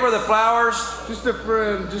 He gave her the flowers. Just a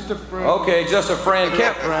friend. Okay, just a friend.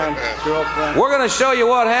 We're going to show you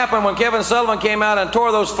what happened when Kevin Sullivan came out and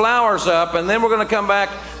tore those flowers up, and then we're going to come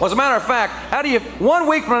back. Well, as a matter of fact, 1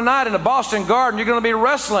 week from tonight in the Boston Garden, you're going to be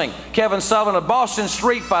wrestling Kevin Sullivan, a Boston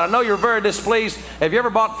street fight. I know you're very displeased. Have you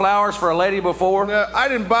ever bought flowers for a lady before? No, I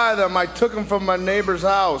didn't buy them. I took them from my neighbor's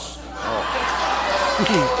house.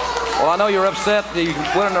 Well, I know you're upset that you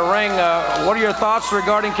went in the ring. What are your thoughts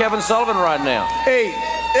regarding Kevin Sullivan right now? Hey,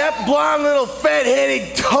 that blonde little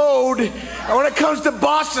fat-headed toad. When it comes to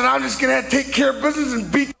Boston, I'm just going to have to take care of business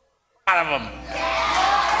and beat the out of him.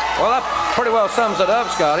 Well, that pretty well sums it up,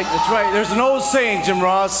 Scotty. That's right. There's an old saying, Jim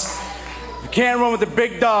Ross. If you can't run with the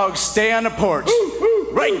big dogs, stay on the porch.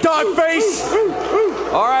 Right, dog face?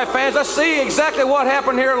 All right, fans, let's see exactly what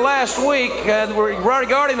happened here last week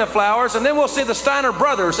regarding the flowers, and then we'll see the Steiner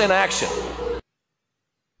brothers in action.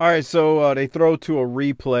 All right, so they throw to a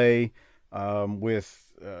replay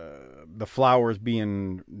with the flowers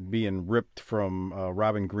being ripped from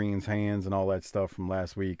Robin Green's hands and all that stuff from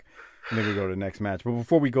last week, and then we go to the next match. But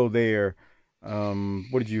before we go there,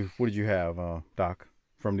 what did you have, Doc,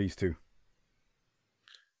 from these two?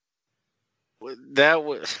 That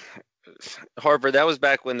was Harper. That was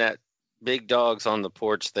back when that big dogs on the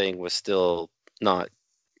porch thing was still not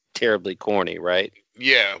terribly corny, right?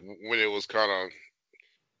 Yeah, when it was kind of,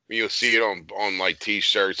 you'll see it on like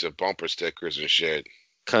T-shirts and bumper stickers and shit.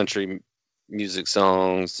 Country music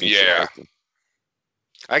songs. And yeah, shit.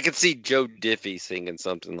 I could see Joe Diffie singing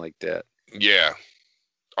something like that. Yeah,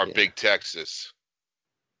 or Big Texas.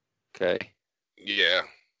 Okay. Yeah,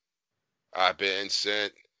 I've been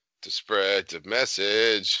sent to spread the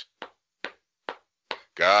message.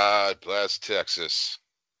 God bless Texas.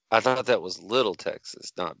 I thought that was Little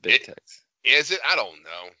Texas, not Big Texas. Is it? I don't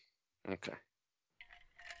know. Okay.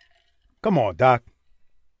 Come on, Doc.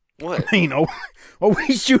 What? Are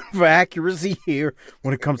we shooting for accuracy here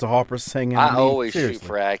when it comes to Harper singing? I always shoot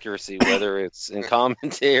for accuracy, whether it's in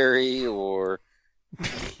commentary or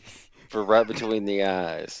for right between the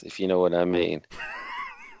eyes, if you know what I mean.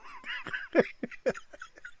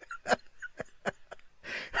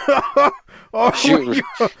 Shooting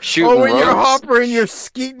when you're Harper and you're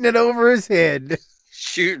skeeting it over his head.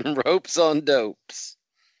 Shooting ropes on dopes.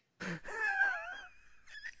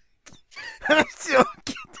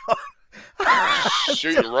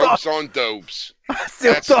 Shooting ropes on dopes.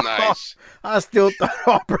 That's nice. I still thought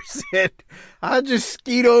Harper said, I just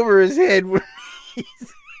skeet over his head when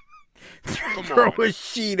he's throw a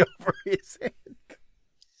sheet over his head.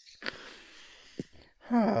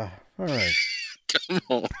 All right. Come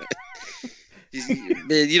on.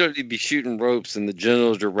 Man, you don't need to be shooting ropes in the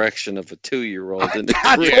general direction of a 2-year-old.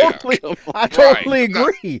 I totally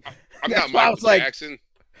agree. I'm not Michael Jackson.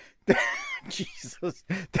 Jesus.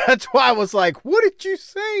 That's why I was like, what did you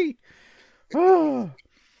say? Oh.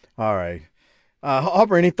 All right.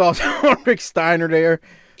 Harper, any thoughts on Rick Steiner there?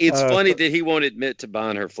 It's funny that he won't admit to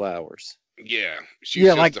buying her flowers. Yeah. She's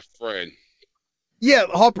just a friend. Yeah,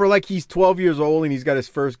 Harper, like he's 12 years old and he's got his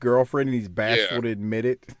first girlfriend and he's bashful to admit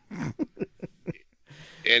it.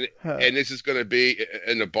 And this is going to be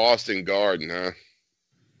in the Boston Garden, huh?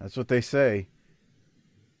 That's what they say.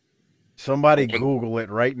 Somebody Google it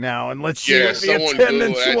right now and let's see what the someone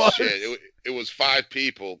attendance Google that was. shit. It was 5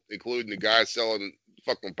 people, including the guy selling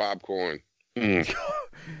fucking popcorn. Did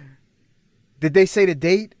they say the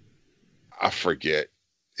date? I forget.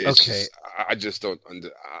 Okay. I just don't.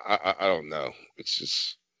 I don't know. It's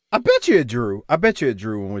just. I bet you it drew. I bet you it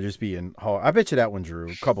drew one would just be in hall. I bet you that one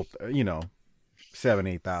drew a couple,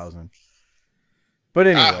 7,000-8,000. But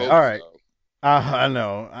anyway, all right. So. I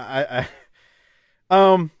know.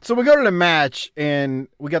 So we go to the match, and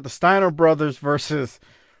we got the Steiner brothers versus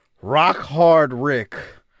Rock Hard Rick.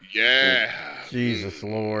 Yeah. Jesus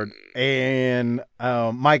Lord. And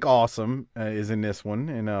Mike Awesome is in this one,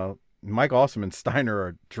 and Mike Awesome and Steiner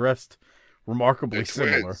are dressed remarkably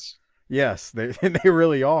similar. Twins. Yes, they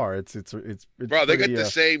really are. It's bro, they got the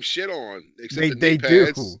same shit on. Except they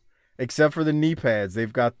do, except for the knee pads.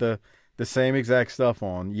 They've got the same exact stuff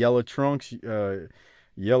on. Yellow trunks,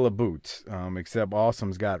 yellow boots. Except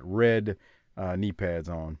Awesome's got red knee pads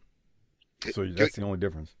on. So that's the only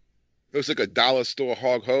difference. Looks like a dollar store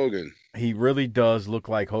Hulk Hogan. He really does look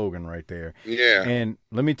like Hogan right there. Yeah. And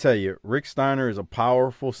let me tell you, Rick Steiner is a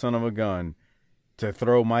powerful son of a gun to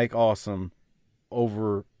throw Mike Awesome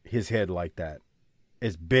over his head like that,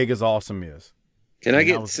 as big as Awesome is. Can I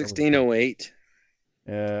get 1608?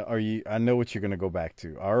 Are you? I know what you're gonna go back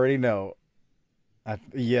to. I already know.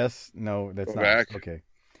 Yes, no, that's not back. Okay.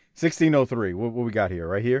 1603. What we got here?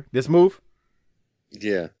 Right here. This move.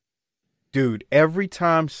 Yeah, dude. Every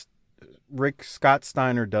time Rick Scott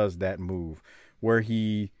Steiner does that move, where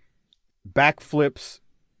he backflips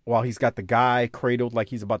while he's got the guy cradled like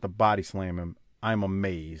he's about to body slam him, I'm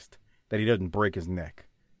amazed that he doesn't break his neck.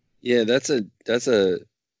 Yeah, that's a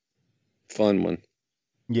fun one.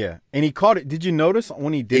 Yeah, and he caught it. Did you notice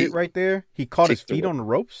when he did it right there? He caught his feet on the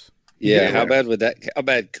ropes. Yeah, how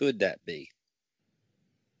bad could that be?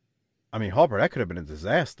 I mean, Harper, that could have been a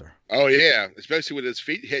disaster. Oh yeah, especially with his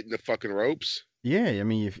feet hitting the fucking ropes. Yeah, I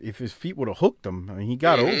mean, if his feet would have hooked him, I mean, he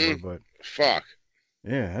got over, but fuck.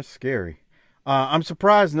 Yeah, that's scary. I'm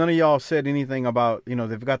surprised none of y'all said anything about,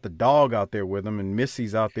 they've got the dog out there with them, and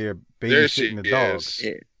Missy's out there babysitting the dog.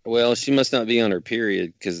 Yeah. Well, she must not be on her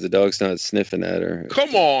period because the dog's not sniffing at her.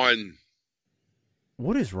 Come on.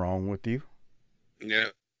 What is wrong with you? Yeah.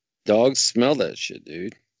 Dogs smell that shit,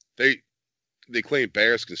 dude. They claim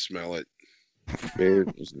bears can smell it.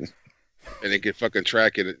 Bears. And they can fucking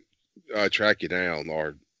track you down,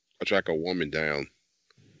 or track a woman down.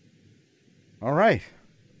 All right.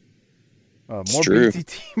 More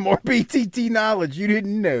BTT knowledge you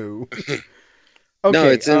didn't know.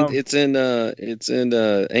 Okay, no, it's in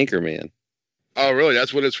Anchorman. Oh, really?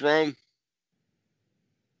 That's what it's from?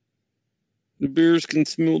 The bears can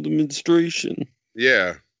smell the menstruation.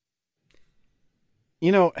 Yeah.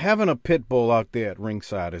 Having a pit bull out there at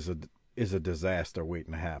ringside is a disaster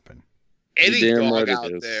waiting to happen. Any dog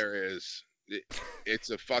out there is.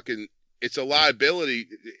 It's a liability.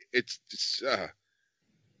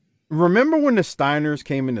 Remember when the Steiners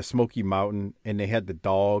came into Smoky Mountain and they had the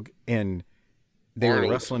dog and they were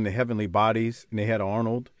wrestling the Heavenly Bodies and they had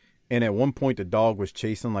Arnold, and at one point the dog was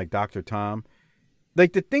chasing like Dr. Tom?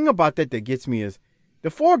 Like, the thing about that gets me is the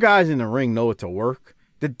 4 guys in the ring know it's a work.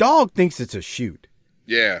 The dog thinks it's a shoot.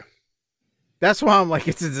 Yeah. That's why I'm like,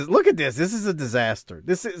 look at this. This is a disaster.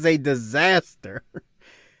 This is a disaster.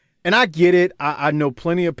 And I get it. I know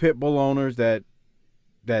plenty of pit bull owners that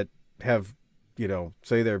have,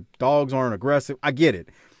 say their dogs aren't aggressive. I get it.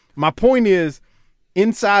 My point is,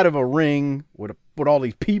 inside of a ring with all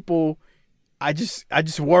these people, I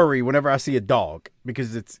just worry whenever I see a dog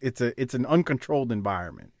because it's an uncontrolled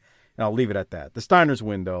environment. And I'll leave it at that. The Steiners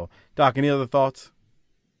win, though. Doc, any other thoughts?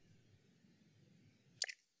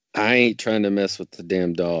 I ain't trying to mess with the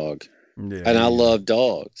damn dog. Yeah, and I love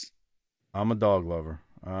dogs. I'm a dog lover.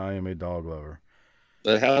 I am a dog lover.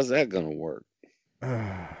 But how's that going to work?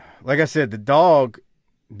 Like I said, the dog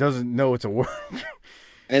doesn't know it's a work.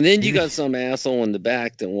 And then you got some asshole in the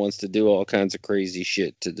back that wants to do all kinds of crazy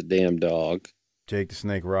shit to the damn dog. Jake the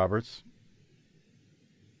Snake Roberts.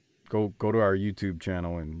 Go to our YouTube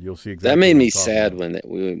channel and you'll see exactly. That made me sad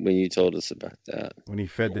when you told us about that. When he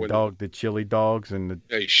fed the dog the chili dogs and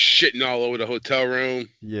they shitting all over the hotel room.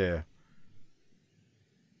 Yeah.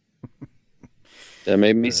 That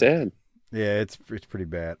made me sad. Yeah, it's pretty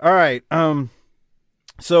bad. All right.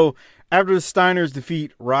 So after the Steiners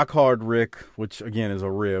defeat Rock Hard Rick, which again is a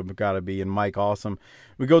rib, gotta be, and Mike Awesome,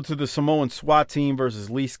 we go to the Samoan SWAT team versus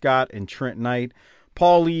Lee Scott and Trent Knight.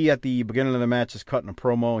 Paul Lee at the beginning of the match is cutting a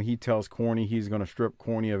promo, and he tells Corny he's going to strip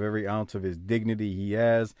Corny of every ounce of his dignity he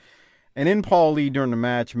has. And then Paul Lee during the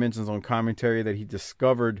match mentions on commentary that he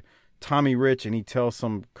discovered Tommy Rich, and he tells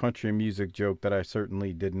some country music joke that I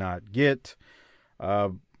certainly did not get. I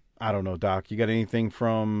don't know, Doc. You got anything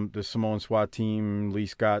from the Samoan SWAT team, Lee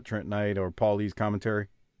Scott, Trent Knight, or Paul Lee's commentary?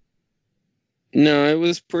 No, it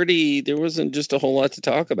was pretty. There wasn't just a whole lot to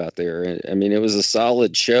talk about there. I mean, it was a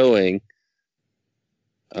solid showing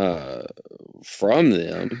from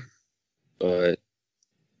them, but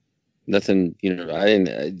nothing.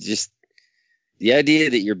 The idea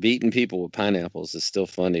that you're beating people with pineapples is still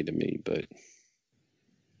funny to me. But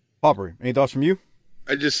Aubrey, any thoughts from you?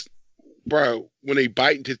 Bro, when they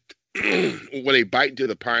bite into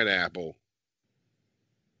the pineapple,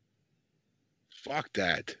 fuck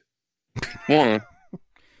that. Why?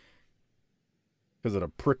 Because of the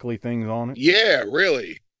prickly things on it? Yeah,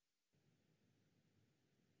 really.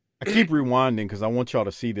 I keep rewinding because I want y'all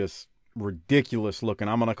to see this ridiculous looking.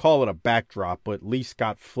 I'm going to call it a backdrop, but Lee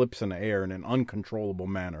Scott flips in the air in an uncontrollable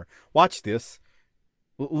manner. Watch this.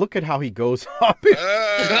 Look at how he goes up.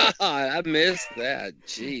 God, I missed that.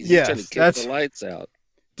 Jeez, yes, trying to kick the lights out.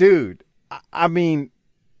 Dude, I mean,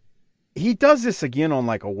 he does this again on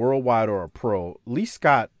like a worldwide or a pro. Lee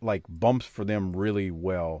Scott like bumps for them really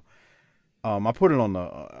well. I put it on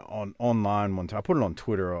online one time. I put it on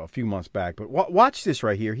Twitter a few months back. But watch this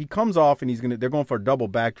right here. He comes off and they're going for a double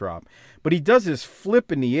backdrop, but he does this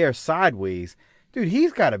flip in the air sideways. Dude,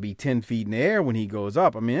 he's got to be 10 feet in the air when he goes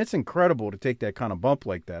up. I mean, it's incredible to take that kind of bump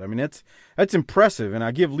like that. I mean, that's impressive, and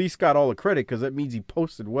I give Lee Scott all the credit because that means he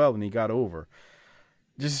posted well and he got over.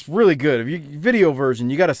 Just really good. If you video version,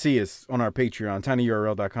 you got to see us on our Patreon,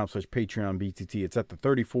 tinyurl.com/PatreonBTT. It's at the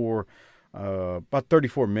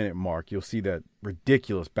 34-minute mark. You'll see that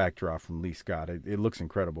ridiculous backdrop from Lee Scott. It looks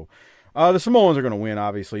incredible. The Samoans are going to win,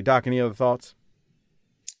 obviously. Doc, any other thoughts?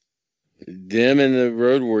 Them and the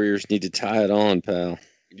Road Warriors need to tie it on, pal.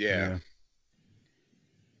 Yeah.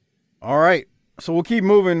 All right. So we'll keep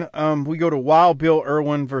moving. We go to Wild Bill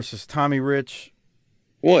Irwin versus Tommy Rich.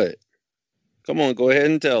 What? Come on, go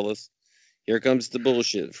ahead and tell us. Here comes the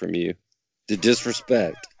bullshit from you. The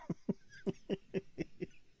disrespect.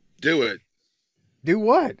 Do it. Do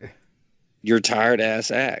what? Your tired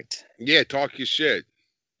ass act. Yeah, talk your shit.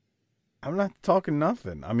 I'm not talking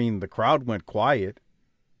nothing. I mean, the crowd went quiet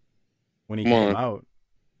when he came out.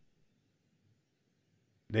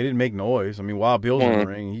 They didn't make noise. I mean, Wild Bill's in the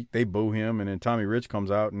ring. They boo him, and then Tommy Rich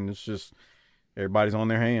comes out, and it's just everybody's on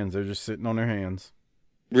their hands. They're just sitting on their hands.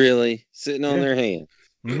 Really? Sitting on their hands?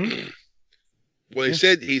 Mm-hmm. Well, he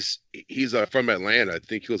said he's from Atlanta. I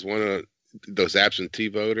think he was one of those absentee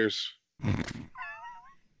voters.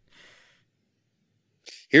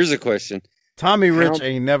 Here's a question. Tommy Rich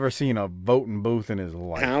ain't never seen a voting booth in his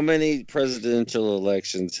life. How many presidential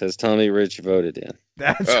elections has Tommy Rich voted in?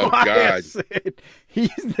 That's why I said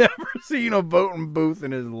he's never seen a voting booth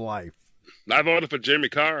in his life. I voted for Jimmy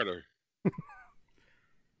Carter.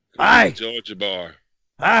 Hey, Georgia bar.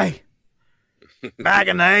 Hey, back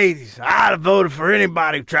in the 80s, I'd have voted for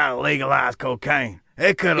anybody who tried to legalize cocaine.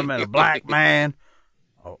 It could have been a black man,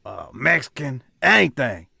 a Mexican,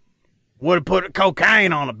 anything. Would have put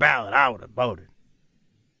cocaine on the ballot, I would have voted.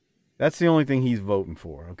 That's the only thing he's voting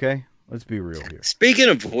for, okay? Let's be real here. Speaking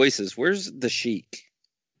of voices, where's the Sheik?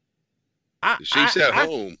 Sheik's at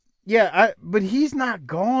home. Yeah, but he's not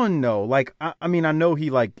gone, though. Like, I mean, I know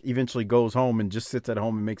he, like, eventually goes home and just sits at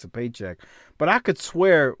home and makes a paycheck. But I could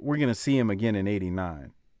swear we're going to see him again in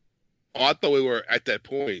 89. Oh, I thought we were at that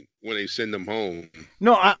point when they send him home.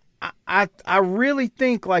 No, I really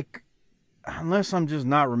think, like, unless I'm just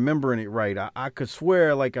not remembering it right, I could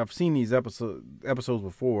swear, like, I've seen these episodes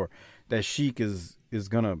before, that Sheik is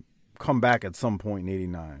going to come back at some point in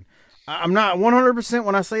 89. I'm not 100%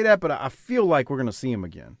 when I say that, but I feel like we're going to see him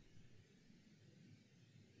again.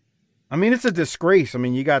 I mean, it's a disgrace. I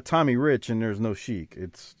mean, you got Tommy Rich and there's no Sheik.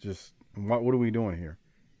 It's just, what are we doing here?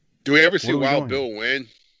 Do we ever see Wild Bill win?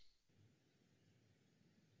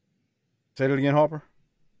 Say that again, Harper.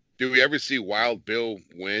 Do we ever see Wild Bill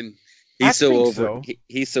win? He's so over. So.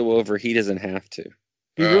 He's so over. He doesn't have to.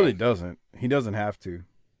 He really doesn't. He doesn't have to.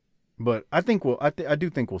 But I think I do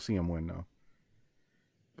think we'll see him win, though.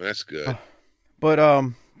 That's good.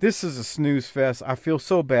 But this is a snooze fest. I feel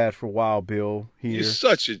so bad for Wild Bill here. He's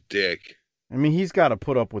such a dick. I mean, he's got to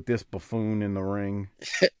put up with this buffoon in the ring.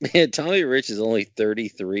 Man, Tommy Rich is only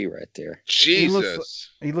 33 right there. Jesus.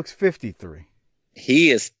 He looks 53.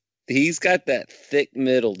 He's got that thick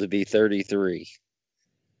middle to be 33.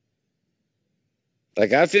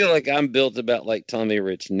 Like, I feel like I'm built about like Tommy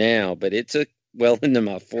Rich now, but it took well into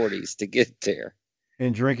my 40s to get there.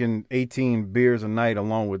 And drinking 18 beers a night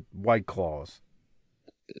along with White Claws.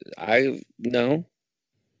 No.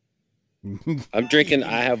 I'm drinking,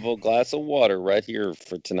 I have a glass of water right here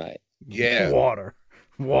for tonight. Yeah. Water.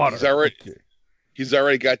 He's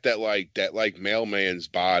already got that mailman's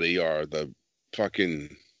body, or the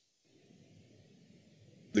fucking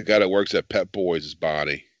the guy that works at Pep Boys'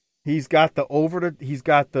 body. He's got the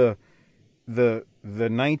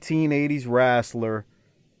 1980s wrestler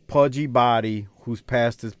pudgy body who's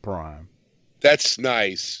past his prime. That's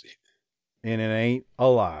nice. And it ain't a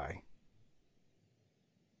lie.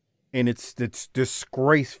 And it's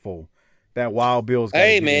disgraceful that Wild Bill's got to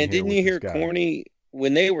Hey, get man, in here didn't you hear with this guy. Corny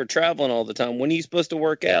when they were traveling all the time? When are you supposed to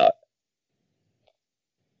work out?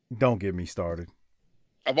 Don't get me started.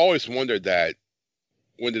 I've always wondered that.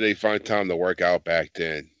 When did they find time to work out back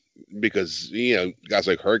then? Because, guys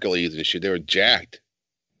like Hercules and shit, they were jacked.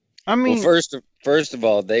 I mean, well, first of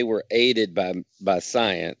all, they were aided by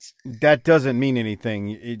science. That doesn't mean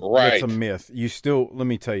anything. Right. It's a myth. You still, let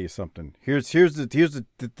me tell you something. Here's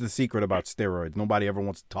the secret about steroids. Nobody ever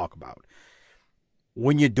wants to talk about.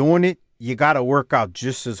 When you're doing it, you got to work out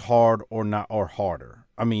just as hard or harder.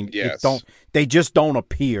 I mean, yes. They just don't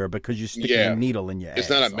appear because you're sticking a needle in your ass. It's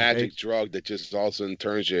not a magic drug that just all of a sudden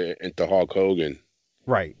turns you into Hulk Hogan.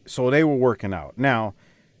 Right. So they were working out. Now,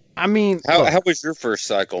 I mean, how was your first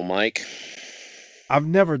cycle, Mike? I've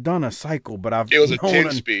never done a cycle, but it was a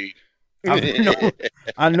 10-speed.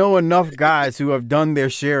 I know enough guys who have done their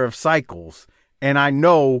share of cycles, and I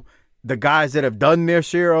know the guys that have done their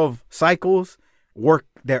share of cycles work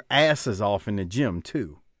their asses off in the gym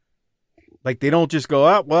too. Like, they don't just go,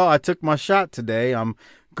 oh, well, I took my shot today, I'm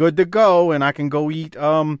good to go, and I can go eat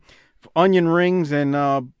onion rings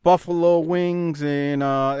and buffalo wings, and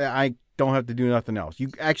I don't have to do nothing else. You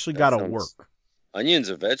actually got to work. Onion's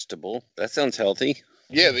a vegetable. That sounds healthy.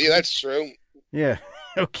 Yeah, that's true. Yeah,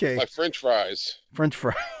 okay. Like French fries.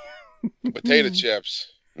 Potato Potato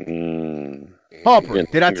chips. Harper,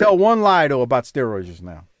 did I tell one lie, though, about steroids just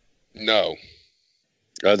now? No.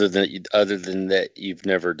 Other than that, you've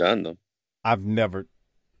never done them. I've never.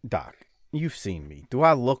 Doc, you've seen me. Do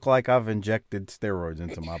I look like I've injected steroids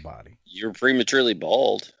into my body? You're prematurely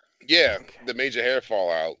bald. Yeah, that made your hair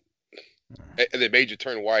fall out. And they made you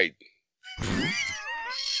turn white.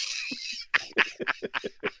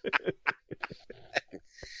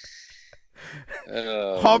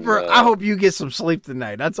 Harper, I hope you get some sleep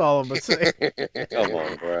tonight. That's all I'm going to say. Come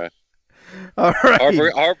on, bro. All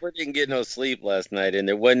right. Harper didn't get no sleep last night, and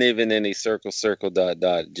there wasn't even any circle, dot,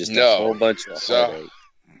 just a whole bunch of heartache.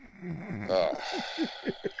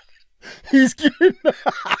 He's getting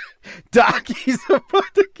Doc, he's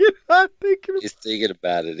about to get hot thinking. He's thinking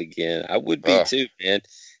about it again. I would be too, man.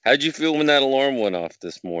 How'd you feel when that alarm went off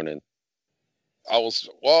this morning? I was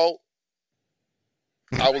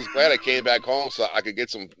glad I came back home so I could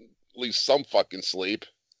get at least some fucking sleep.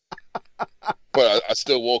 But I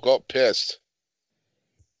still woke up pissed.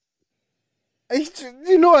 I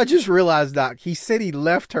just realized, Doc, he said he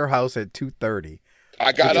left her house at 2:30.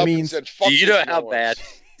 I got up and said, fuck. Do you know how bad?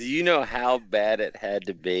 Do you know how bad it had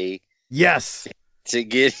to be? Yes. To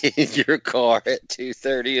get in your car at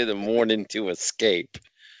 2:30 in the morning to escape.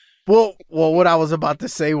 Well, what I was about to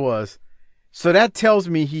say was, so that tells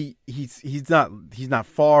me he's not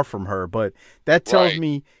far from her, but that tells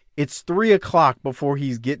me it's 3:00 before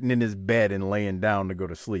he's getting in his bed and laying down to go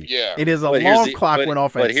to sleep. Yeah. It is alarm clock went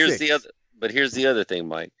off at 6. But here's the other thing,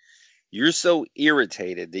 Mike. You're so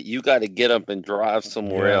irritated that you got to get up and drive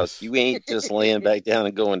somewhere else. You ain't just laying back down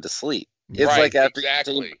and going to sleep. It's like after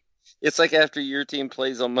it's like after your team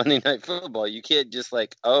plays on Monday Night Football. You can't just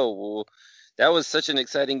like, oh, well, that was such an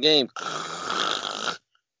exciting game.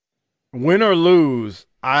 Win or lose,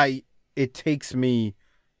 it takes me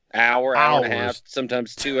hour and a half,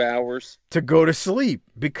 sometimes 2 hours to go to sleep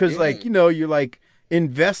because you're like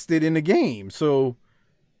invested in the game. So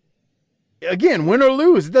again, win or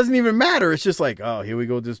lose, it doesn't even matter. It's just like, oh, here we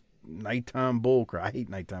go, this nighttime bull crap. I hate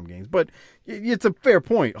nighttime games, but it's a fair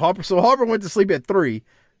point. Harper went to sleep at 3.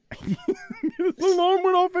 The alarm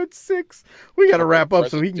went off at 6. We got to wrap up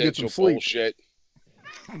so he can get some sleep. Bullshit.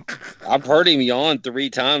 I've heard him yawn 3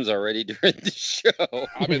 times already during the show.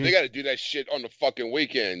 I mean, they got to do that shit on the fucking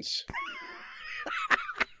weekends.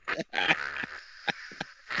 All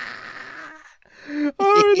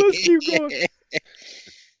right, let's keep going.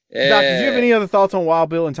 Doc, did you have any other thoughts on Wild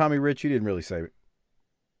Bill and Tommy Rich? You didn't really say it.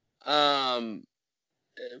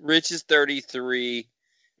 Rich is 33.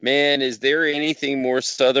 Man, is there anything more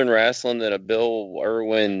Southern wrestling than a Bill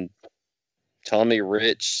Irwin, Tommy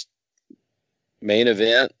Rich main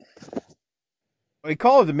event? They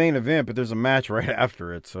call it the main event, but there's a match right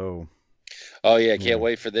after it, so. Oh, yeah, can't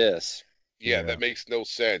wait for this. Yeah, that makes no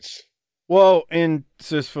sense. Well, and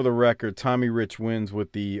just for the record, Tommy Rich wins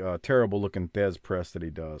with the terrible-looking Thesz press that he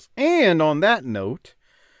does. And on that note,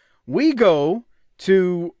 we go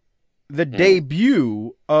to the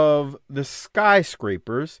debut of the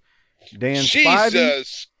Skyscrapers. Dan Spivey.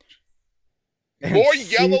 Jesus. More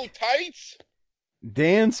yellow tights?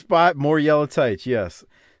 More yellow tights, yes.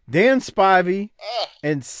 Dan Spivey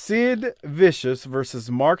and Sid Vicious versus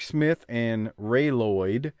Mark Smith and Ray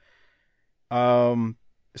Lloyd.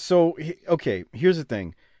 So, okay, here's the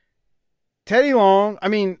thing. Teddy Long, I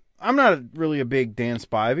mean, I'm not really a big Dan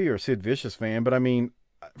Spivey or Sid Vicious fan, but I mean,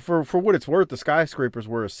 for what it's worth, the Skyscrapers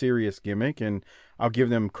were a serious gimmick, and I'll give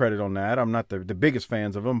them credit on that. I'm not the biggest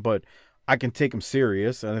fans of them, but I can take them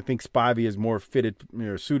serious, and I think Spivey is more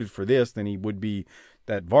suited for this than he would be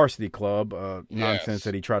that Varsity Club nonsense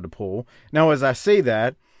that he tried to pull. Now, as I say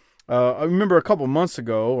that, I remember a couple months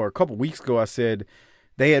ago or a couple weeks ago, I said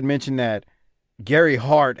they had mentioned that Gary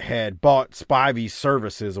Hart had bought Spivey's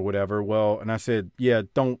services or whatever. Well, and I said, yeah,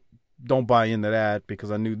 don't buy into that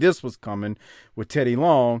because I knew this was coming with Teddy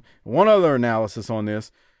Long. One other analysis on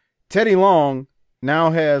this, Teddy Long now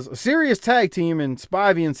has a serious tag team in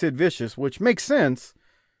Spivey and Sid Vicious, which makes sense,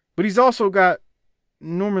 but he's also got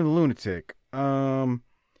Norman the Lunatic.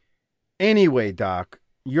 Anyway, Doc,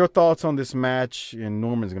 your thoughts on this match, and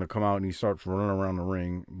Norman's going to come out and he starts running around the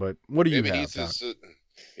ring, but what do you have, Doc?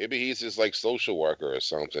 Maybe he's just like social worker or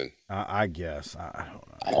something. I guess. I don't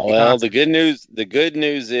know. Well, the good news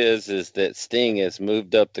is that Sting has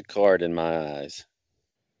moved up the card in my eyes.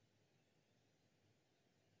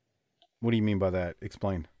 What do you mean by that?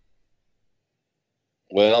 Explain.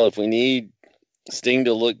 Well, if we need Sting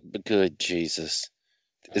to look good, Jesus.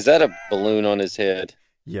 Is that a balloon on his head?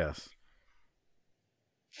 Yes.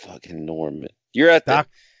 Fucking Norman. You're at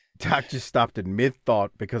Doc just stopped in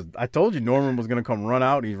mid-thought because I told you Norman was going to come run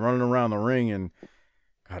out. He's running around the ring, and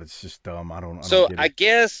God, it's just dumb. I don't get it. I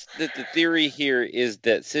guess that the theory here is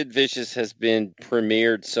that Sid Vicious has been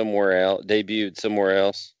debuted somewhere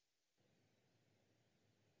else.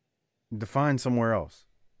 Define somewhere else.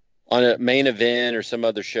 On a main event or some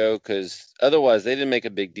other show, because otherwise they didn't make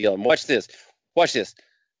a big deal. And watch this.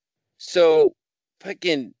 So,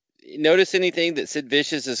 fucking notice anything that Sid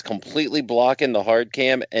Vicious is completely blocking the hard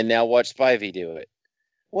cam, and now watch Spivey do it.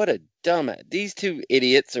 What a dumbass. These two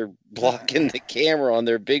idiots are blocking the camera on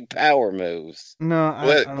their big power moves. No,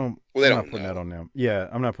 I don't. Well, I'm not putting that on them. Yeah,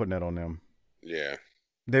 I'm not putting that on them. Yeah.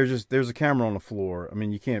 There's a camera on the floor. I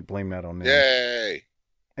mean, you can't blame that on them. Yay.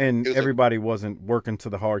 And everybody wasn't working to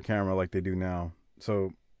the hard camera like they do now.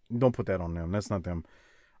 So don't put that on them. That's not them.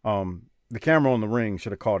 The camera on the ring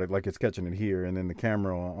should have caught it like it's catching it here, and then the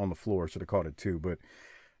camera on the floor should have caught it too. But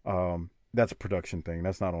that's a production thing.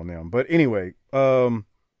 That's not on them. But anyway,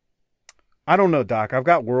 I don't know, Doc. I've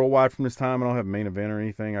got Worldwide from this time. I don't have main event or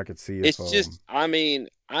anything. I could see it. It's just, I mean,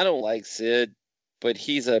 I don't like Sid, but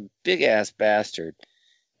he's a big-ass bastard.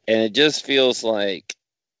 And it just feels like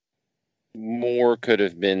more could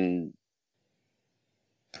have been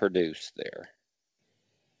produced there.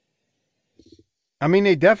 I mean,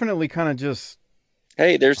 they definitely kind of just...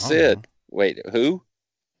 Hey, there's Sid. Wait, who?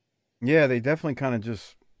 Yeah, they definitely kind of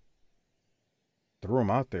just threw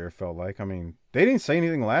him out there, it felt like. I mean, they didn't say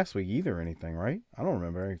anything last week either or anything, right? I don't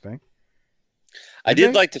remember anything. I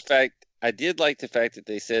did like the fact that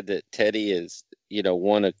they said that Teddy is,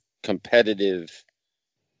 won a competitive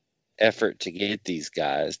effort to get these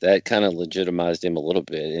guys. That kind of legitimized him a little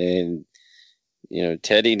bit. And,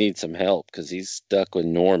 Teddy needs some help because he's stuck with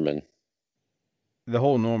Norman. The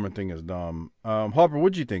whole Norman thing is dumb. Harper,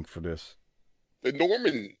 what'd you think for this? The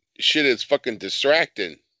Norman shit is fucking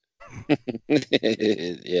distracting.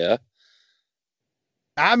 Yeah.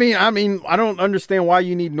 I mean, I don't understand why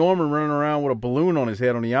you need Norman running around with a balloon on his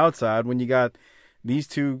head on the outside when you got these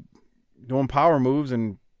two doing power moves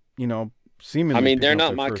and, seemingly. I mean, they're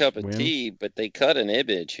not my cup of tea, but they cut an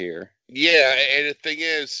image here. Yeah, and the thing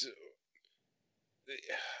is,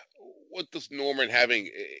 what does Norman having?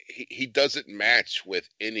 He doesn't match with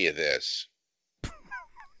any of this.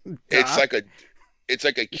 It's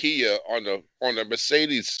like a Kia on a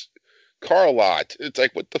Mercedes car lot. It's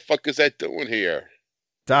like, what the fuck is that doing here?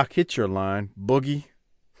 Doc, hit your line, Boogie.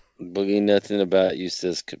 Boogie, nothing about you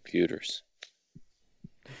says computers.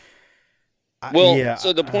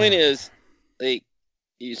 So the point is,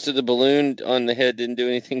 so the balloon on the head didn't do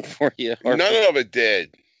anything for you? None of it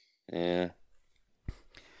did. Yeah.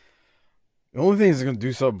 The only thing that's going to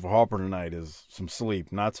do something for Harper tonight is some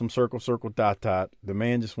sleep, not some circle, dot. The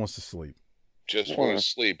man just wants to sleep. Just want to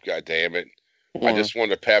sleep, goddammit. I just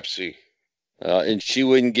want a Pepsi. And she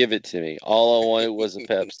wouldn't give it to me. All I wanted was a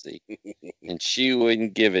Pepsi. And she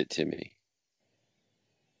wouldn't give it to me.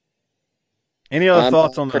 Any other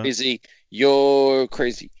thoughts on crazy? You're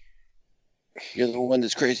crazy. You're the one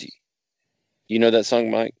that's crazy. You know that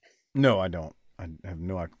song, Mike? No, I don't. I have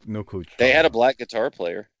no clue. They had a black guitar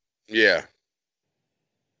player. Yeah.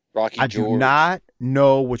 Rocky I George. do not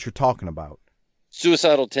know what you're talking about.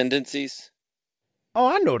 Suicidal Tendencies. Oh,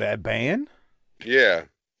 I know that band. Yeah.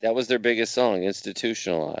 That was their biggest song,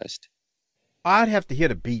 Institutionalized. I'd have to hear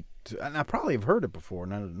the beat, and I probably have heard it before.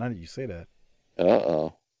 Now that you say that.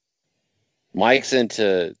 Uh-oh. Mike's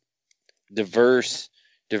into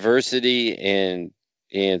diversity and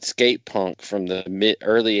skate punk from the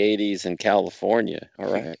early 80s in California.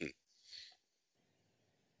 All right.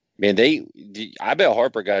 Man, I bet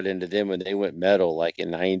Harper got into them when they went metal, like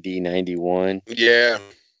in 90, 91. Yeah.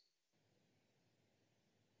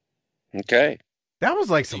 Okay. That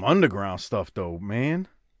was like some underground stuff, though, man.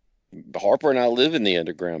 Harper and I live in the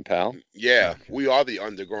underground, pal. Yeah, okay. We are the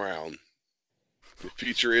underground. The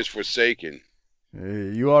future is forsaken.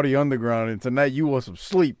 Hey, you are the underground, and tonight you want some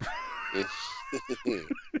sleep. I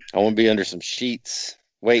want to be under some sheets.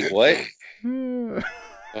 Wait, what? Don't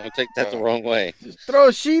take that the wrong way. Just throw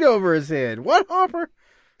a sheet over his head. What, Harper?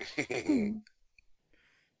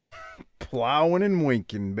 Plowing and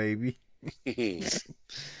winking, baby.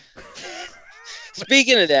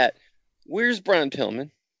 Speaking of that, where's Brian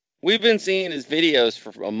Pillman? We've been seeing his videos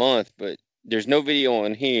for a month, but there's no video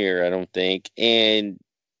on here, I don't think. And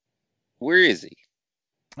where is he?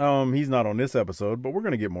 He's not on this episode, but we're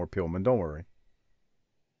gonna get more Pillman. Don't worry.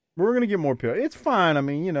 We're gonna get more Pillman. It's fine. I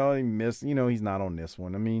mean, he missed. He's not on this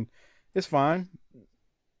one. I mean, it's fine.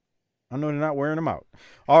 I know they're not wearing him out.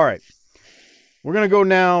 All right, we're gonna go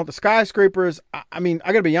now. The Skyscrapers. I mean,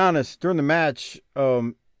 I gotta be honest. During the match,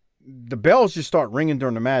 the bells just start ringing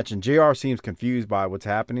during the match, and JR seems confused by what's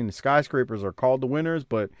happening. The Skyscrapers are called the winners,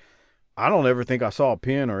 but I don't ever think I saw a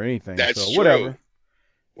pin or anything. That's so true. whatever.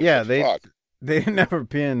 What they never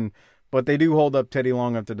pin, but they do hold up Teddy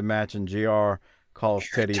Long after the match, and JR calls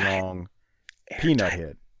Teddy Long Peanut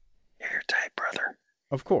Head. Airtight, brother.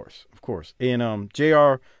 Of course. And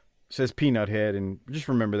JR says Peanut Head, and just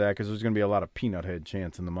remember that because there's going to be a lot of Peanut Head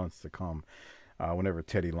chants in the months to come. Whenever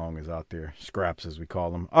Teddy Long is out there. Scraps, as we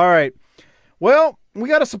call him. All right. Well, we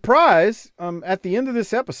got a surprise at the end of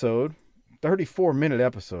this episode, 34-minute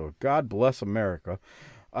episode. God bless America.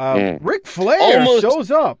 Ric Flair shows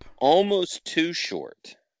up. Almost too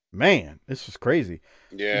short. Man, this was crazy.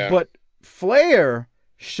 Yeah. But Flair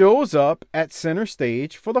shows up at center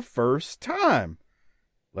stage for the first time.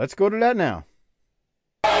 Let's go to that now.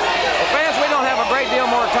 Well, fans, we don't have a great deal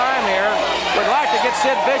more time here. We'd like to get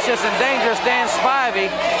Sid Vicious and Dangerous Dan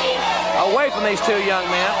Spivey away from these two young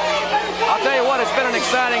men. I'll tell you what, it's been an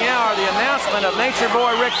exciting hour. The announcement of Nature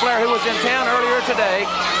Boy Ric Flair, who was in town earlier today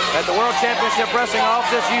at the World Championship Wrestling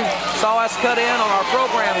offices. You saw us cut in on our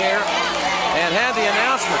program here and had the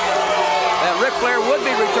announcement that Ric Flair would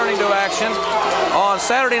be returning to action on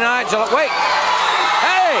Saturday night. Wait!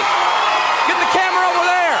 Hey! Get the camera over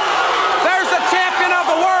there! There's the champion of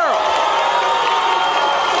the world!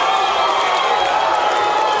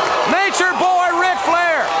 Nature Boy Ric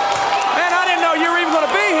Flair. Man, I didn't know you were even going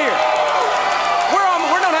to be here.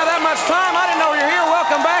 We don't have that much time. I didn't know you were here.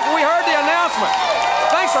 Welcome back. We heard the announcement.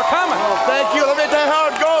 Thanks for coming. Well, thank you. Let me tell you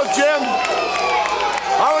how it goes, Jim.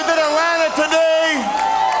 I was in Atlanta today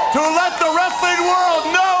to let the wrestling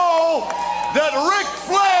world know that Ric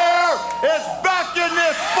Flair is back in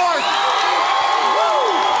this sport.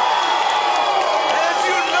 As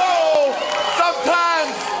you know,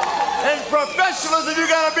 sometimes in professionalism,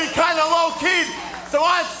 you got to be kind of low-key. So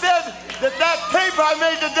I said that tape I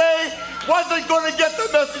made today wasn't going to get the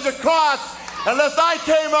message across unless I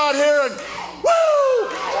came out here and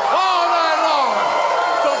woo all night long.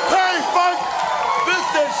 So Terry Funk, this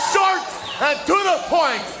is short and to the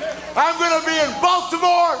point. I'm going to be in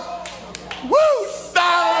Baltimore, woo,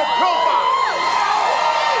 style and profile.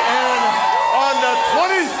 And on the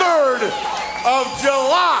 23rd of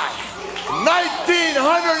July,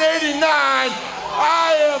 1989,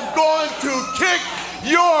 I am going to kick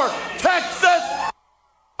your Texas.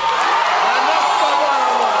 And that's the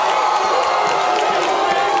bottom line.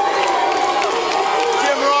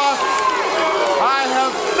 Jim Ross, I have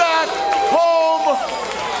sat home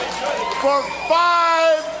for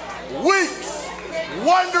 5 weeks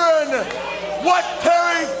wondering what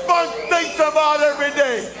Terry Funk thinks about every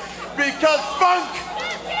day. Because Funk,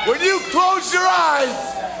 when you close your eyes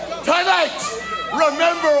tonight,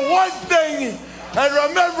 remember one thing and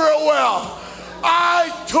remember it well. I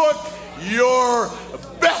took your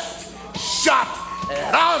best shot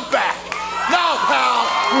and I'm back. Now, pal,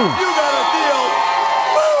 you gotta deal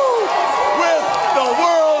with the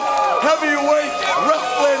World Heavyweight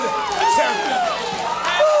Wrestling Champion.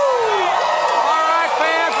 All right,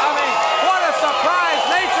 fans. I mean, what a surprise.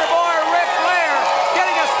 Nature Boy Ric Flair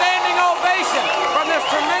getting a standing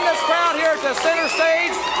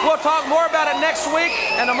talk more about it next week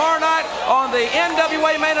and tomorrow night on the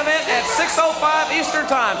NWA main event at 6:05 Eastern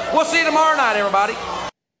Time. We'll see you tomorrow night, everybody.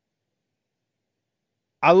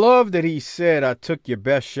 I love that he said, I took your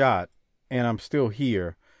best shot, and I'm still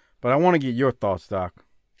here. But I want to get your thoughts, Doc.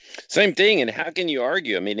 Same thing, and how can you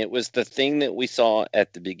argue? I mean, it was the thing that we saw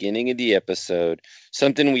at the beginning of the episode,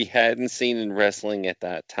 something we hadn't seen in wrestling at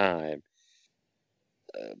that time.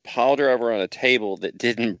 Pile driver on a table that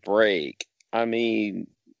didn't break. I mean,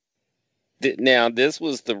 now this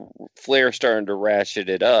was the Flair starting to ratchet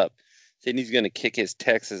it up. Then he's going to kick his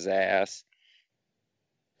Texas ass.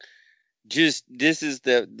 Just this is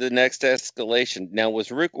the next escalation. Now,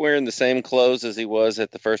 was Rick wearing the same clothes as he was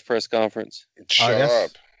at the first press conference? Shut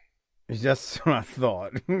up. That's what I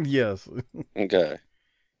thought. Yes. Okay.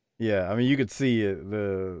 Yeah, I mean, you could see it,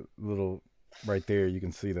 the little right there. You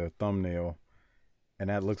can see the thumbnail, and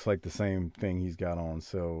that looks like the same thing he's got on.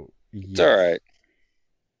 So yes. It's all right.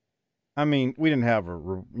 I mean, we didn't have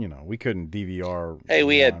we couldn't DVR. Hey,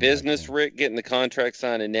 we had business Rick getting the contract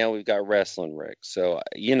signed, and now we've got wrestling Rick. So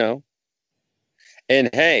and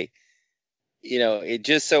hey, it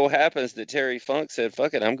just so happens that Terry Funk said,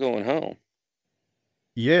 "Fuck it, I'm going home."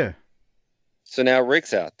 Yeah. So now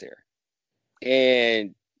Rick's out there,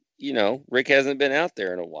 and Rick hasn't been out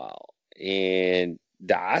there in a while, and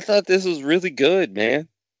I thought this was really good, man.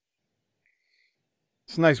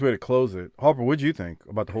 It's a nice way to close it. Harper, what'd you think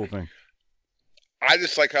about the whole thing? I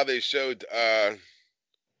just like how they showed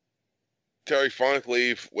Terry Funk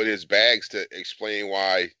leave with his bags to explain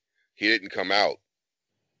why he didn't come out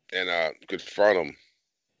and confront him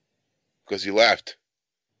because he left.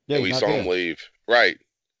 Yeah, and we saw him leave. Right.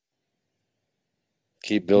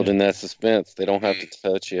 Keep building that suspense. They don't have to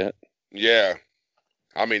touch yet. Yeah.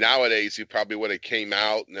 I mean, nowadays he probably would have came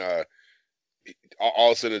out and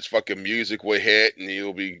all of a sudden his fucking music would hit and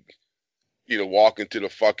he'll be, walking to the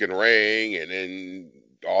fucking ring and then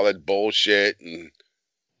all that bullshit and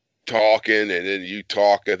talking and then you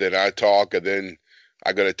talk and then I talk and then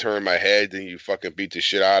I got to turn my head and you fucking beat the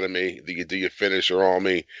shit out of me. Then you do your finisher on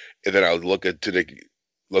me. And then I would look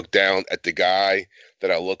down at the guy.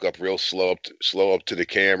 Then I look up real slow up to the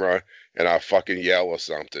camera and I fucking yell or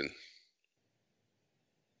something.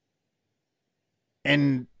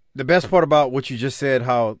 And the best part about what you just said,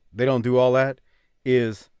 how they don't do all that,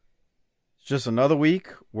 is it's just another week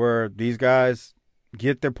where these guys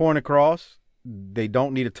get their point across. They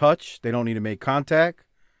don't need a touch. They don't need to make contact.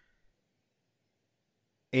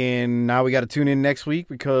 And now we got to tune in next week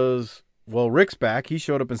because, Rick's back. He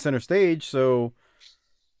showed up in center stage, so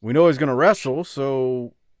we know he's going to wrestle.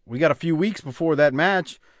 So we got a few weeks before that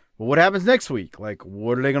match. But what happens next week? Like,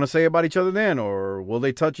 what are they going to say about each other then? Or will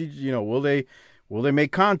they touch each, will they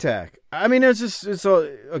make contact? I mean,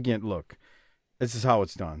 again, look, this is how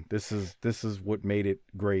it's done. This is what made it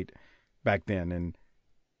great back then. And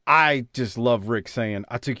I just love Rick saying,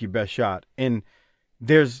 I took your best shot. And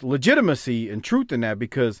there's legitimacy and truth in that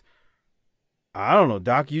because, I don't know,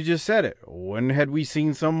 Doc, you just said it. When had we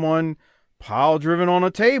seen someone pile driven on a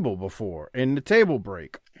table before in the table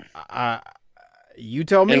break? You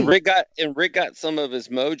tell me. And Rick got some of his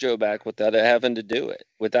mojo back without having to do it,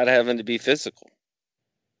 without having to be physical.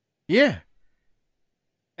 Yeah.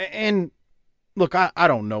 And look, I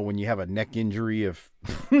don't know when you have a neck injury if,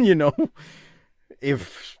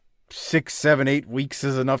 if 6, 7, 8 weeks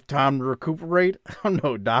is enough time to recuperate. I don't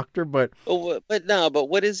know, doctor, but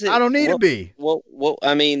what is it? I don't need to be. Well,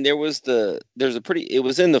 I mean, it was in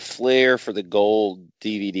the Flair for the gold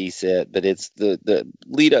DVD set, but it's the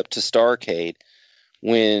lead up to Starrcade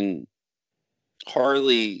when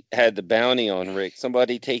Harley had the bounty on Rick.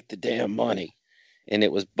 Somebody take the damn money. And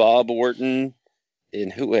it was Bob Orton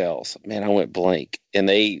and who else? Man, I went blank. And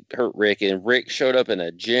they hurt Rick. And Rick showed up in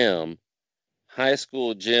a gym, high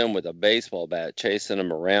school gym with a baseball bat, chasing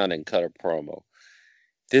him around and cut a promo.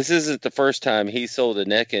 This isn't the first time he sold a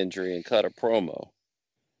neck injury and cut a promo.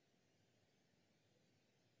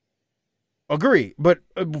 Agree. But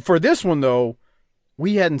for this one, though,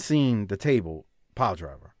 we hadn't seen the table pile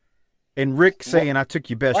driver. And Rick saying, I took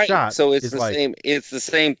your best shot. So it's the same. It's the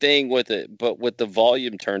same thing with it, but with the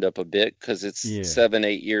volume turned up a bit because it's 7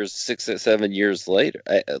 years later,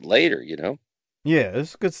 Yeah,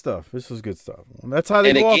 it's good stuff. This is good stuff. Well, that's how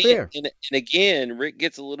they go off air. And again, Rick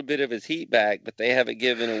gets a little bit of his heat back, but they haven't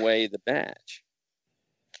given away the match.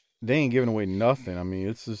 They ain't giving away nothing. I mean,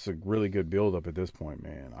 it's just a really good build-up at this point,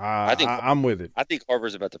 man. I'm with it. I think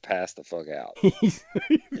Harper's about to pass the fuck out.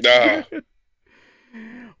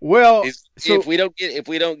 Well, if we don't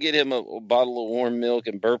get him a bottle of warm milk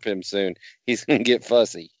and burp him soon, he's gonna get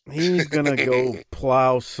fussy. He's gonna go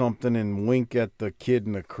plow something and wink at the kid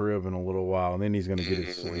in the crib in a little while, and then he's gonna get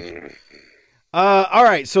his sleep. All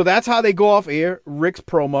right, so that's how they go off air. Rick's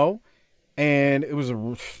promo, and it was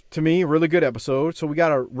to me a really good episode. So we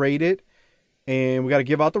gotta rate it, and we gotta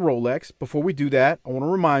give out the Rolex. Before we do that, I want to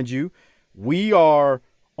remind you we are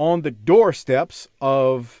on the doorsteps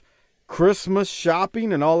of Christmas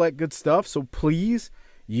shopping and all that good stuff. So please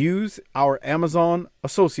use our Amazon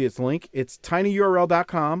Associates link. It's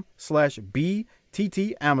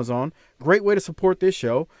tinyurl.com/BTTAmazon. Great way to support this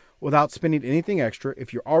show without spending anything extra.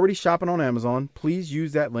 If you're already shopping on Amazon, please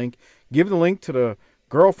use that link. Give the link to the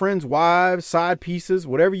girlfriends, wives, side pieces,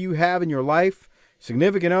 whatever you have in your life,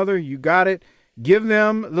 significant other, you got it. Give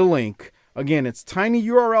them the link. Again, it's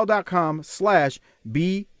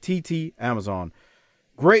tinyurl.com/BTTAmazon.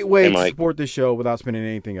 Great way to support this show without spending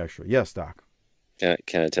anything extra. Yes, Doc.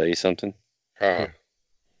 Can I tell you something?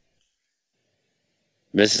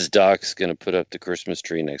 Mrs. Doc's going to put up the Christmas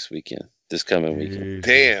tree next weekend, this coming weekend.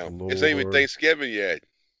 Damn, Lord. it's not even Thanksgiving yet.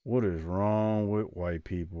 What is wrong with white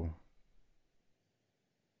people?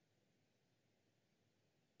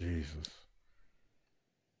 Jesus.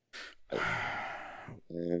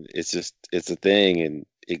 It's a thing, and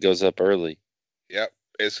it goes up early. Yep.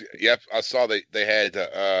 I saw they had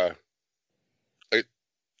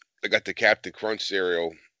they got the Captain Crunch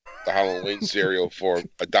cereal, the Halloween cereal for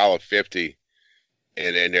 $1.50,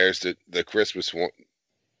 and then there's the Christmas one,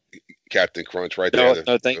 Captain Crunch right there.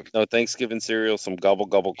 No Thanksgiving cereal, some gobble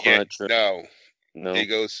gobble crunch. No. He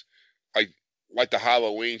goes like the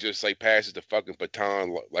Halloween, just like passes the fucking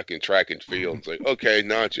baton like in track and field. It's like, okay,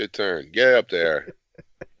 now it's your turn. Get up there.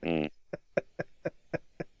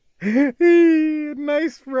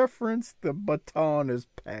 Nice reference. The baton is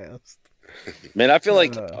passed. Man, I feel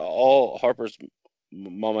like all Harper's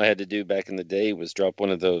mama had to do back in the day was drop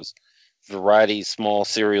one of those variety small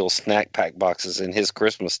cereal snack pack boxes in his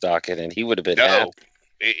Christmas stocking, and he would have been happy.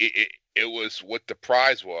 It was what the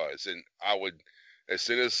prize was, and I would, as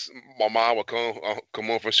soon as my mom would come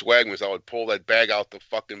home from Swagman's, I would pull that bag out the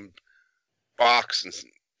fucking box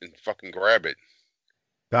and fucking grab it.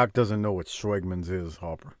 Doc doesn't know what Schwegman's is,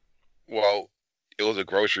 Harper. Well, it was a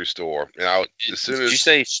grocery store, and did you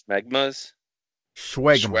say Schmegma's?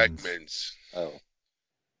 Schwegman's. Oh,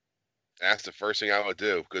 that's the first thing I would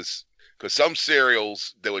do, because some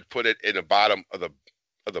cereals they would put it in the bottom of the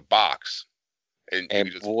box, and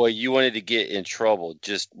boy, you wanted to get in trouble.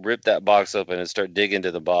 Just rip that box open and start digging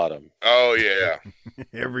to the bottom. Oh yeah,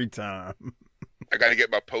 every time. I got to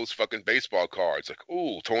get my post fucking baseball cards. Like,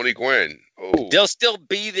 ooh, Tony Gwynn. Ooh. They'll still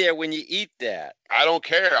be there when you eat that. I don't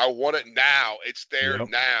care. I want it now. It's there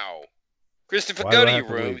now. Christopher, go to your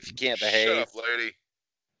room if you can't behave. Shut up, lady.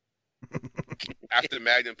 After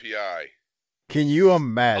Magnum PI. Can you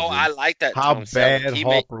imagine? Oh, I like that. How Tom bad Selleck.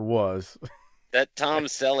 Harper was. That Tom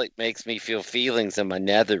Selleck makes me feel feelings in my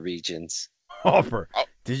nether regions. Harper,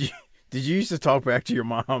 did you used to talk back to your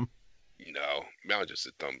mom? No, I was just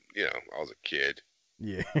a dumb. I was a kid.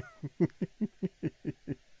 Yeah.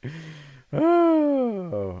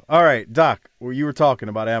 Oh, all right, Doc. Well, you were talking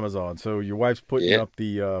about Amazon, so your wife's putting up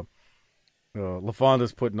the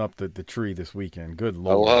LaFonda's putting up the tree this weekend. Good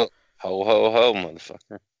Lord. Ho, ho, ho,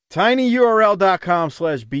 motherfucker.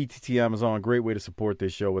 tinyurl.com/BTTAmazon. Great way to support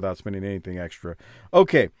this show without spending anything extra.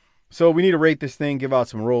 Okay, so we need to rate this thing, give out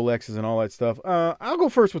some Rolexes and all that stuff. I'll go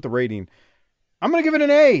first with the rating. I'm going to give it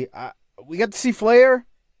an A. We got to see Flair.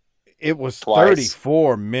 It was twice.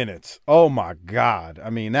 34 minutes. Oh, my God.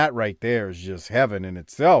 I mean, that right there is just heaven in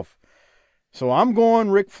itself. So I'm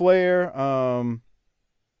going Ric Flair. I'm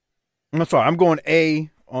sorry. I'm going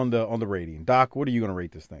A on the rating. Doc, what are you going to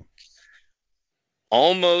rate this thing?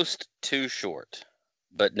 Almost too short.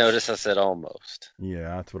 But notice I said almost.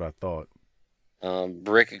 Yeah, that's what I thought.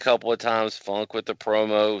 Rick a couple of times, Funk with the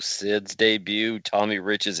promo, Sid's debut, Tommy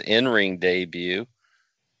Rich's in-ring debut.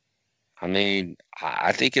 I mean,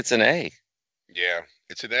 I think it's an A. Yeah,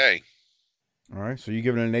 it's an A. All right, so you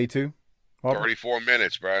giving it an A too? 34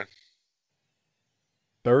 minutes, bro.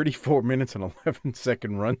 34 minutes and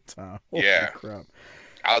 11-second runtime. Holy crap.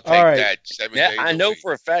 I'll take that 7 days I know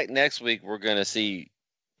for a fact next week we're going to see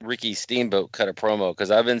Ricky Steamboat cut a promo,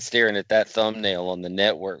 because I've been staring at that thumbnail on the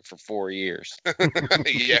network for 4 years.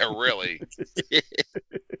 Yeah, really.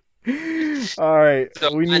 All right.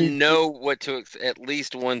 So I know what to at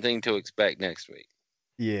least one thing to expect next week.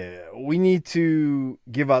 Yeah, we need to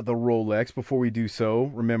give out the Rolex before we do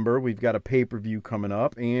so. Remember, we've got a pay-per-view coming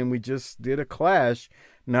up, and we just did a Clash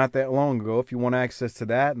not that long ago. If you want access to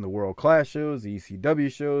that and the World Clash shows, the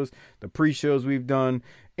ECW shows, the pre-shows we've done,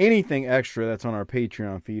 anything extra that's on our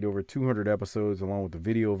Patreon feed, over 200 episodes along with the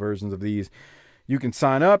video versions of these, you can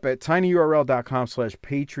sign up at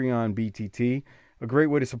tinyurl.com/PatreonBTT. A great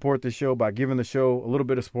way to support this show by giving the show a little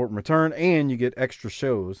bit of support in return, and you get extra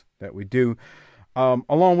shows that we do.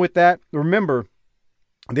 Along with that, remember,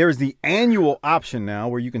 there's the annual option now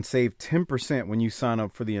where you can save 10% when you sign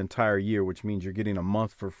up for the entire year, which means you're getting a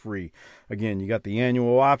month for free. Again, you got the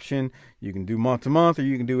annual option. You can do month to month or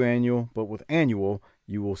you can do annual, but with annual,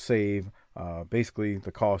 you will save basically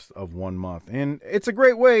the cost of 1 month. And it's a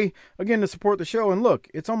great way, again, to support the show. And look,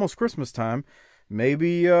 it's almost Christmas time. Maybe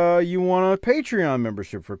you want a Patreon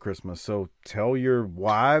membership for Christmas, so tell your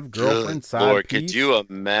wife, girlfriend, side Lord, piece. could you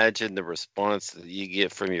imagine the response that you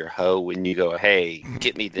get from your hoe when you go, "Hey,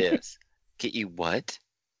 get me this"? Get you what?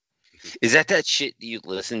 Is that shit you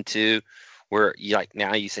listen to where you like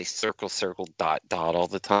now you say circle, circle, dot, dot all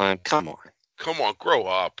the time? Come on. Come on, grow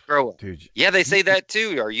up. Grow up. Dude, yeah, they say that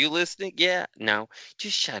too. Are you listening? Yeah. No.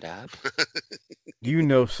 Just shut up. You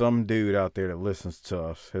know some dude out there that listens to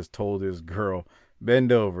us has told his girl,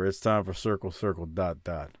 bend over, it's time for circle, circle, dot,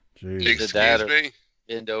 dot. Jeez. Excuse me?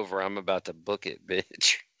 Bend over, I'm about to book it,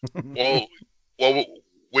 bitch. well,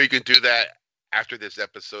 we can do that after this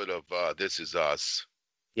episode of This Is Us.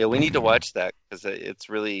 Yeah, we need to watch that because it's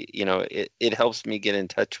really, it helps me get in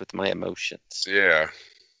touch with my emotions. Yeah.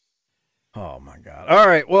 Oh, my God. All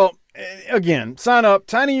right. Well, again, sign up,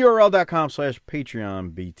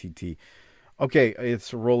 tinyurl.com/PatreonBTT. Okay,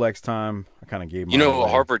 it's Rolex time. I kind of gave my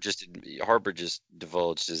Harper just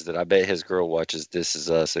divulged is that I bet his girl watches This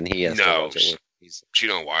Is Us and he has to watch it with she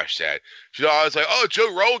don't watch that. She always like, oh,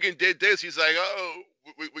 Joe Rogan did this. He's like, oh,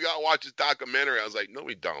 we got to watch this documentary. I was like, no,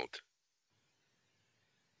 we don't.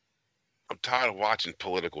 I'm tired of watching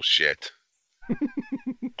political shit.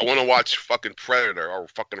 I want to watch fucking Predator or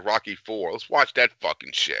fucking Rocky 4. Let's watch that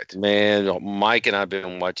fucking shit. Man, Mike and I have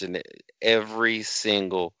been watching it every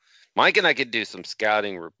single... Mike and I could do some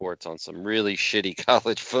scouting reports on some really shitty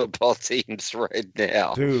college football teams right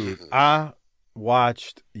now. Dude, I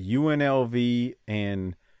watched UNLV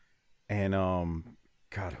and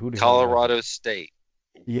God, who did Colorado State.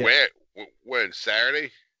 Yeah. When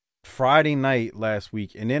Saturday? Friday night last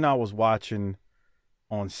week, and then I was watching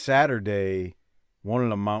on Saturday two of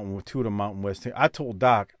the Mountain West teams. I told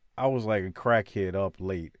Doc I was like a crackhead up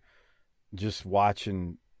late, just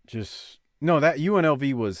watching. No, that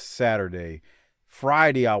UNLV was Saturday.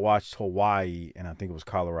 Friday I watched Hawaii, and I think it was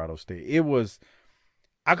Colorado State.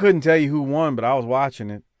 I couldn't tell you who won, but I was watching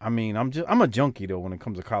it. I mean, I'm a junkie though when it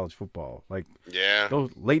comes to college football. Like, yeah, those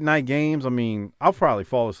late night games. I mean, I'll probably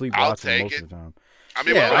fall asleep watching most of the time. I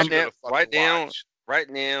mean, right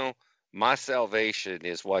now, my salvation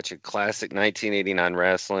is watching classic 1989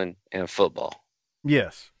 wrestling and football.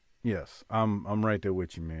 Yes, I'm right there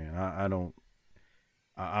with you, man.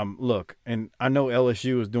 Look, and I know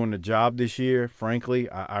LSU is doing the job this year. Frankly,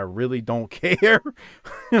 I really don't care.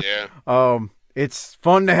 Yeah. It's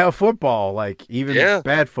fun to have football, like even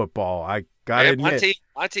bad football. I gotta admit,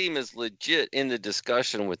 my team is legit in the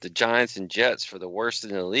discussion with the Giants and Jets for the worst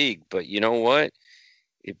in the league. But you know what?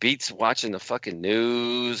 It beats watching the fucking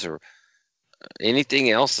news or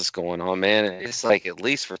anything else that's going on, man. It's like at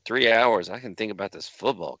least for 3 hours, I can think about this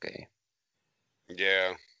football game.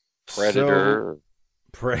 Yeah. Predator.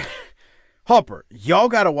 Harper, y'all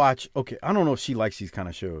gotta watch. Okay, I don't know if she likes these kind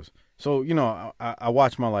of shows. So I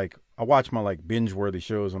watch my binge worthy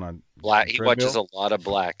shows when he watches a lot of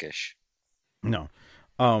Blackish. No,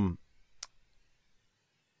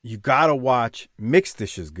 you gotta watch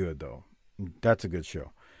Mixed-ish is good though. That's a good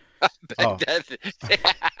show.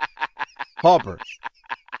 Harper,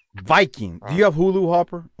 Viking. Do you have Hulu,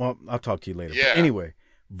 Harper? Well, I'll talk to you later. Yeah. But anyway,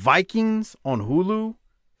 Vikings on Hulu.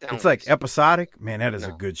 It's like episodic. Man, that is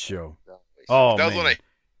a good show. Oh, that was on a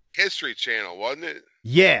History Channel, wasn't it?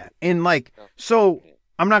 Yeah, and so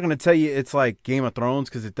I'm not gonna tell you it's like Game of Thrones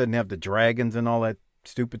because it doesn't have the dragons and all that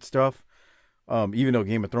stupid stuff. Even though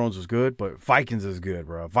Game of Thrones was good, but Vikings is good,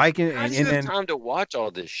 bro. Vikings. How do you have time to watch all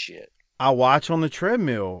this shit? I watch on the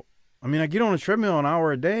treadmill. I mean, I get on the treadmill an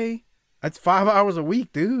hour a day. That's 5 hours a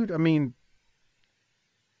week, dude. I mean,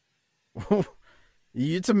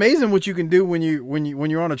 it's amazing what you can do when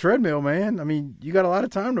you're on a treadmill, man. I mean, you got a lot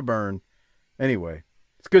of time to burn. Anyway,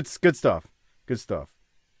 it's good stuff. Good stuff.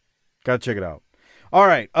 Got to check it out. All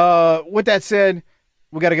right. With that said,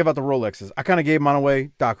 we got to give out the Rolexes. I kind of gave mine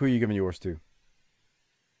away. Doc, who are you giving yours to?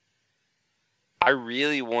 I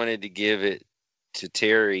really wanted to give it to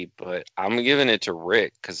Terry, but I'm giving it to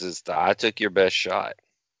Rick because I took your best shot.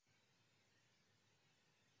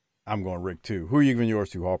 I'm going Rick too. Who are you giving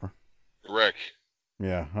yours to, Harper? Rick.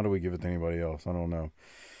 Yeah, how do we give it to anybody else? I don't know.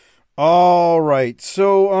 All right,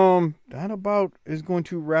 so that about is going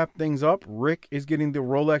to wrap things up. Rick is getting the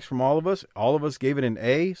Rolex from all of us. All of us gave it an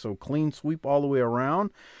A, so clean sweep all the way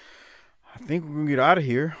around. I think we're going to get out of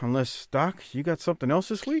here, unless, Doc, you got something else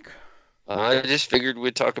this week? I just figured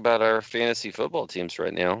we'd talk about our fantasy football teams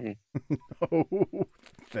right now. No,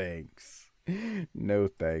 thanks. No,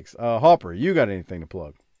 thanks. Harper, you got anything to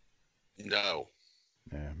plug? No.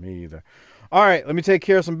 Yeah, me either. All right, let me take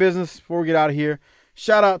care of some business before we get out of here.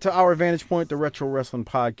 Shout out to Our Vantage Point, the Retro Wrestling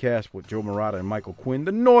Podcast with Joe Murata and Michael Quinn,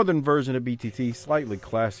 the northern version of BTT, slightly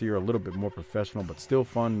classier, a little bit more professional, but still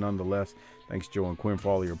fun nonetheless. Thanks, Joe and Quinn, for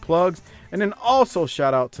all of your plugs. And then also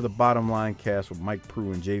shout out to the Bottom Line Cast with Mike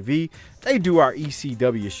Prue and JV. They do our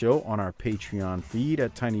ECW show on our Patreon feed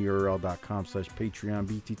at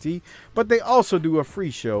tinyurl.com/PatreonBTT. But they also do a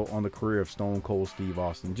free show on the career of Stone Cold Steve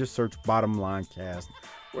Austin. Just search Bottom Line Cast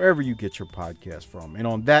wherever you get your podcast from. And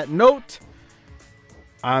on that note,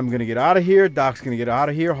 I'm going to get out of here. Doc's going to get out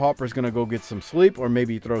of here. Harper's going to go get some sleep or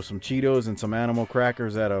maybe throw some Cheetos and some animal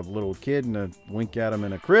crackers at a little kid and wink at him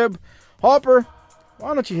in a crib. Harper,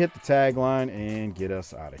 why don't you hit the tagline and get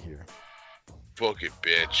us out of here? Book it,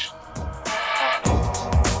 bitch.